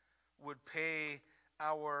penalty, would pay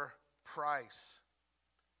our price.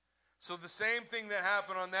 So the same thing that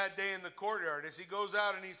happened on that day in the courtyard, as he goes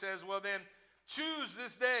out and he says, well then, choose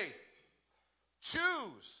this day.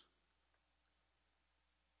 Choose.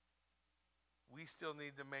 We still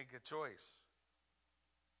need to make a choice.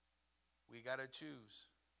 We got to choose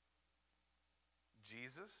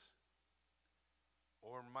Jesus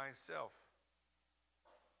or myself.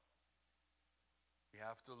 We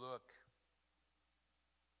have to look.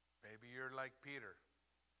 Maybe you're like Peter.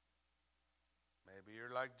 Maybe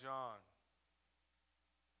you're like John.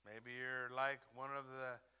 Maybe you're like one of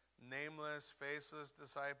the nameless, faceless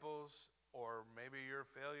disciples, or maybe your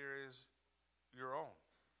failure is your own.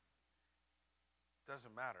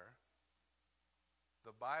 Doesn't matter.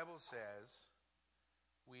 The Bible says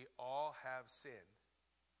we all have sinned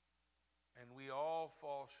and we all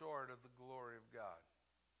fall short of the glory of God.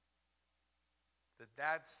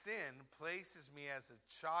 That sin places me as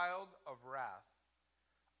a child of wrath,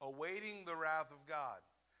 awaiting the wrath of God.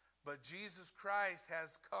 But Jesus Christ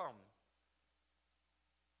has come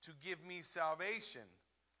to give me salvation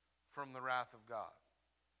from the wrath of God,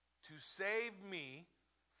 to save me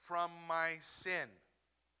from my sin.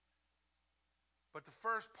 But the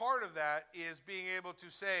first part of that is being able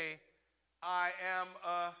to say, I am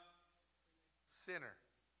a sinner.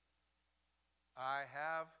 I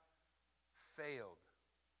have failed.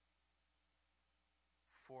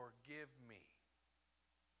 Forgive me.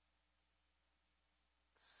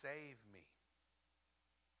 Save me.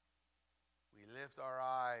 We lift our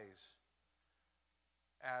eyes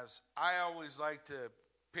as I always like to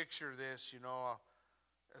picture this,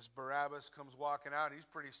 as Barabbas comes walking out, he's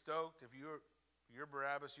pretty stoked. If you're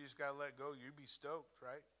Barabbas, you just got to let go. You'd be stoked,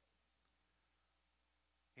 right?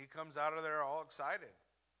 He comes out of there all excited.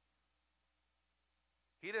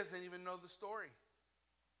 He doesn't even know the story.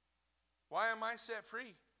 Why am I set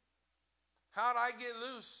free? How'd I get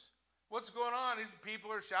loose? What's going on? These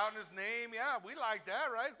people are shouting his name. Yeah, we like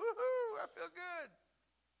that, right? Woohoo, I feel good.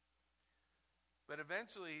 But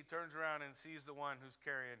eventually he turns around and sees the one who's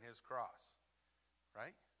carrying his cross,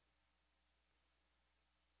 right?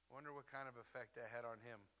 Wonder what kind of effect that had on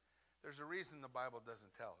him. There's a reason the Bible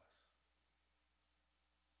doesn't tell us.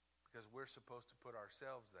 Because we're supposed to put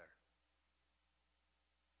ourselves there.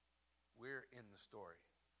 We're in the story.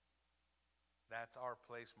 That's our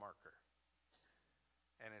place marker.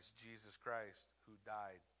 And it's Jesus Christ who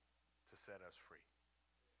died to set us free.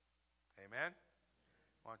 Amen?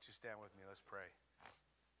 Why don't you stand with me? Let's pray.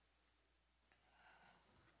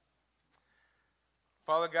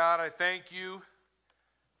 Father God, I thank you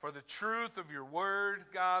for the truth of your word,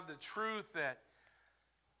 God, the truth that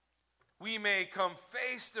we may come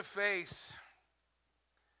face to face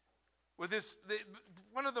with this.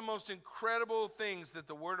 One of the most incredible things that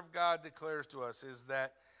the Word of God declares to us is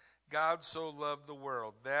that God so loved the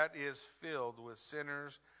world. That is filled with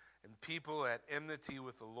sinners and people at enmity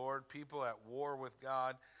with the Lord, people at war with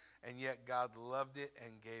God, and yet God loved it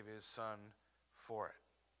and gave his Son for it.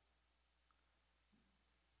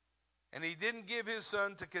 And he didn't give his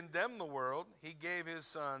Son to condemn the world. He gave his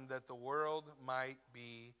Son that the world might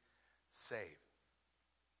be saved.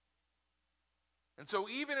 And so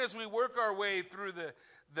even as we work our way through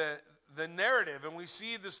the narrative, and we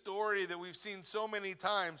see the story that we've seen so many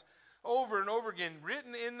times over and over again,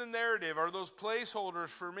 written in the narrative are those placeholders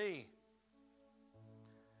for me.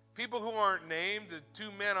 People who aren't named, the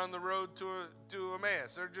two men on the road to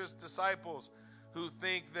Emmaus. They're just disciples who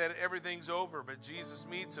think that everything's over, but Jesus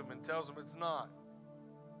meets them and tells them it's not.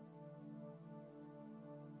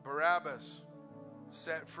 Barabbas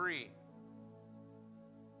set free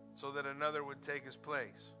so that another would take his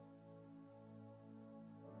place.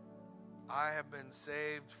 I have been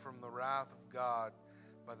saved from the wrath of God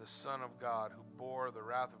by the Son of God who bore the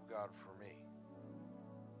wrath of God for me.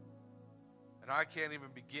 And I can't even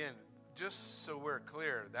begin, just so we're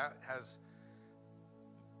clear, that has,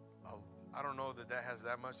 I don't know that has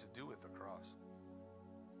that much to do with the cross.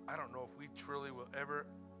 I don't know if we truly will ever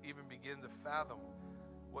even begin to fathom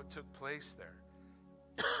what took place there.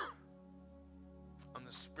 On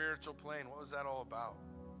the spiritual plane, what was that all about?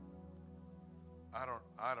 I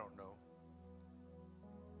don't know.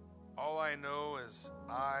 All I know is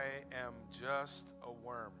I am just a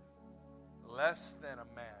worm, less than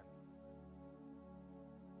a man.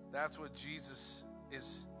 That's what Jesus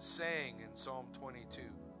is saying in Psalm 22.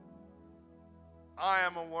 I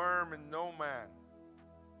am a worm and no man.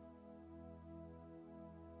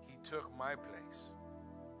 He took my place.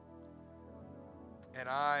 And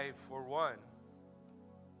I, for one,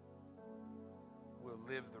 will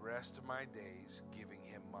live the rest of my days giving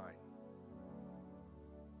him mine.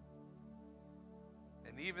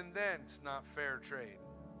 And even then, it's not fair trade.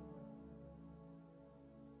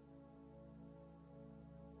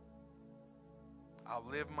 I'll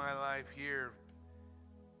live my life here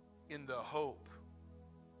in the hope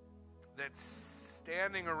that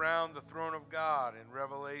standing around the throne of God in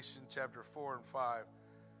Revelation chapter 4 and 5,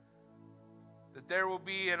 that there will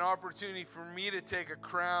be an opportunity for me to take a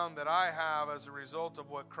crown that I have as a result of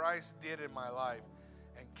what Christ did in my life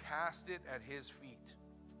and cast it at his feet.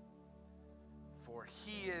 For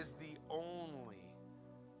he is the only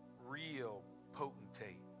real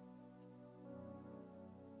potentate.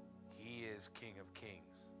 He is King of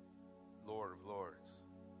Kings, Lord of Lords,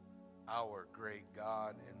 our great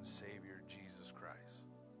God and Savior, Jesus Christ.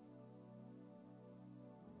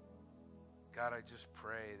 God, I just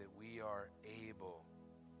pray that we are able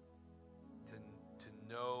to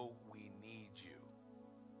know we need you.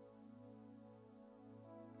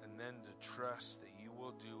 And then to trust that you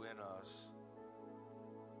will do in us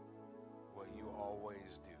what you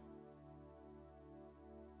always do.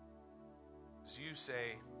 As you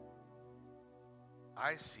say,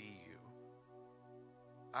 I see you.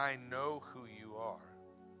 I know who you are.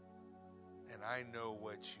 And I know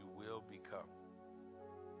what you will become.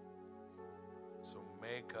 So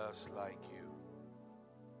make us like you.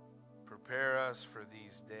 Prepare us for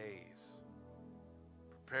these days.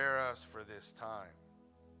 Prepare us for this time.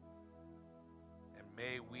 And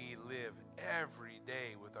may we live every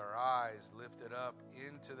day with our eyes lifted up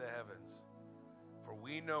into the heavens. For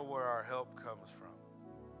we know where our help comes from.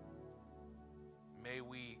 May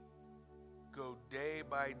we go day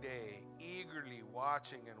by day, eagerly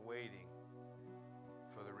watching and waiting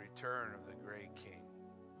for the return of the great King.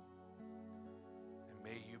 And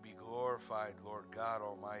may you be glorified, Lord God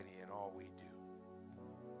Almighty, in all we do.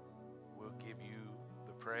 We'll give you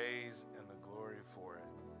the praise and the glory for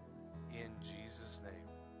it. In Jesus' name.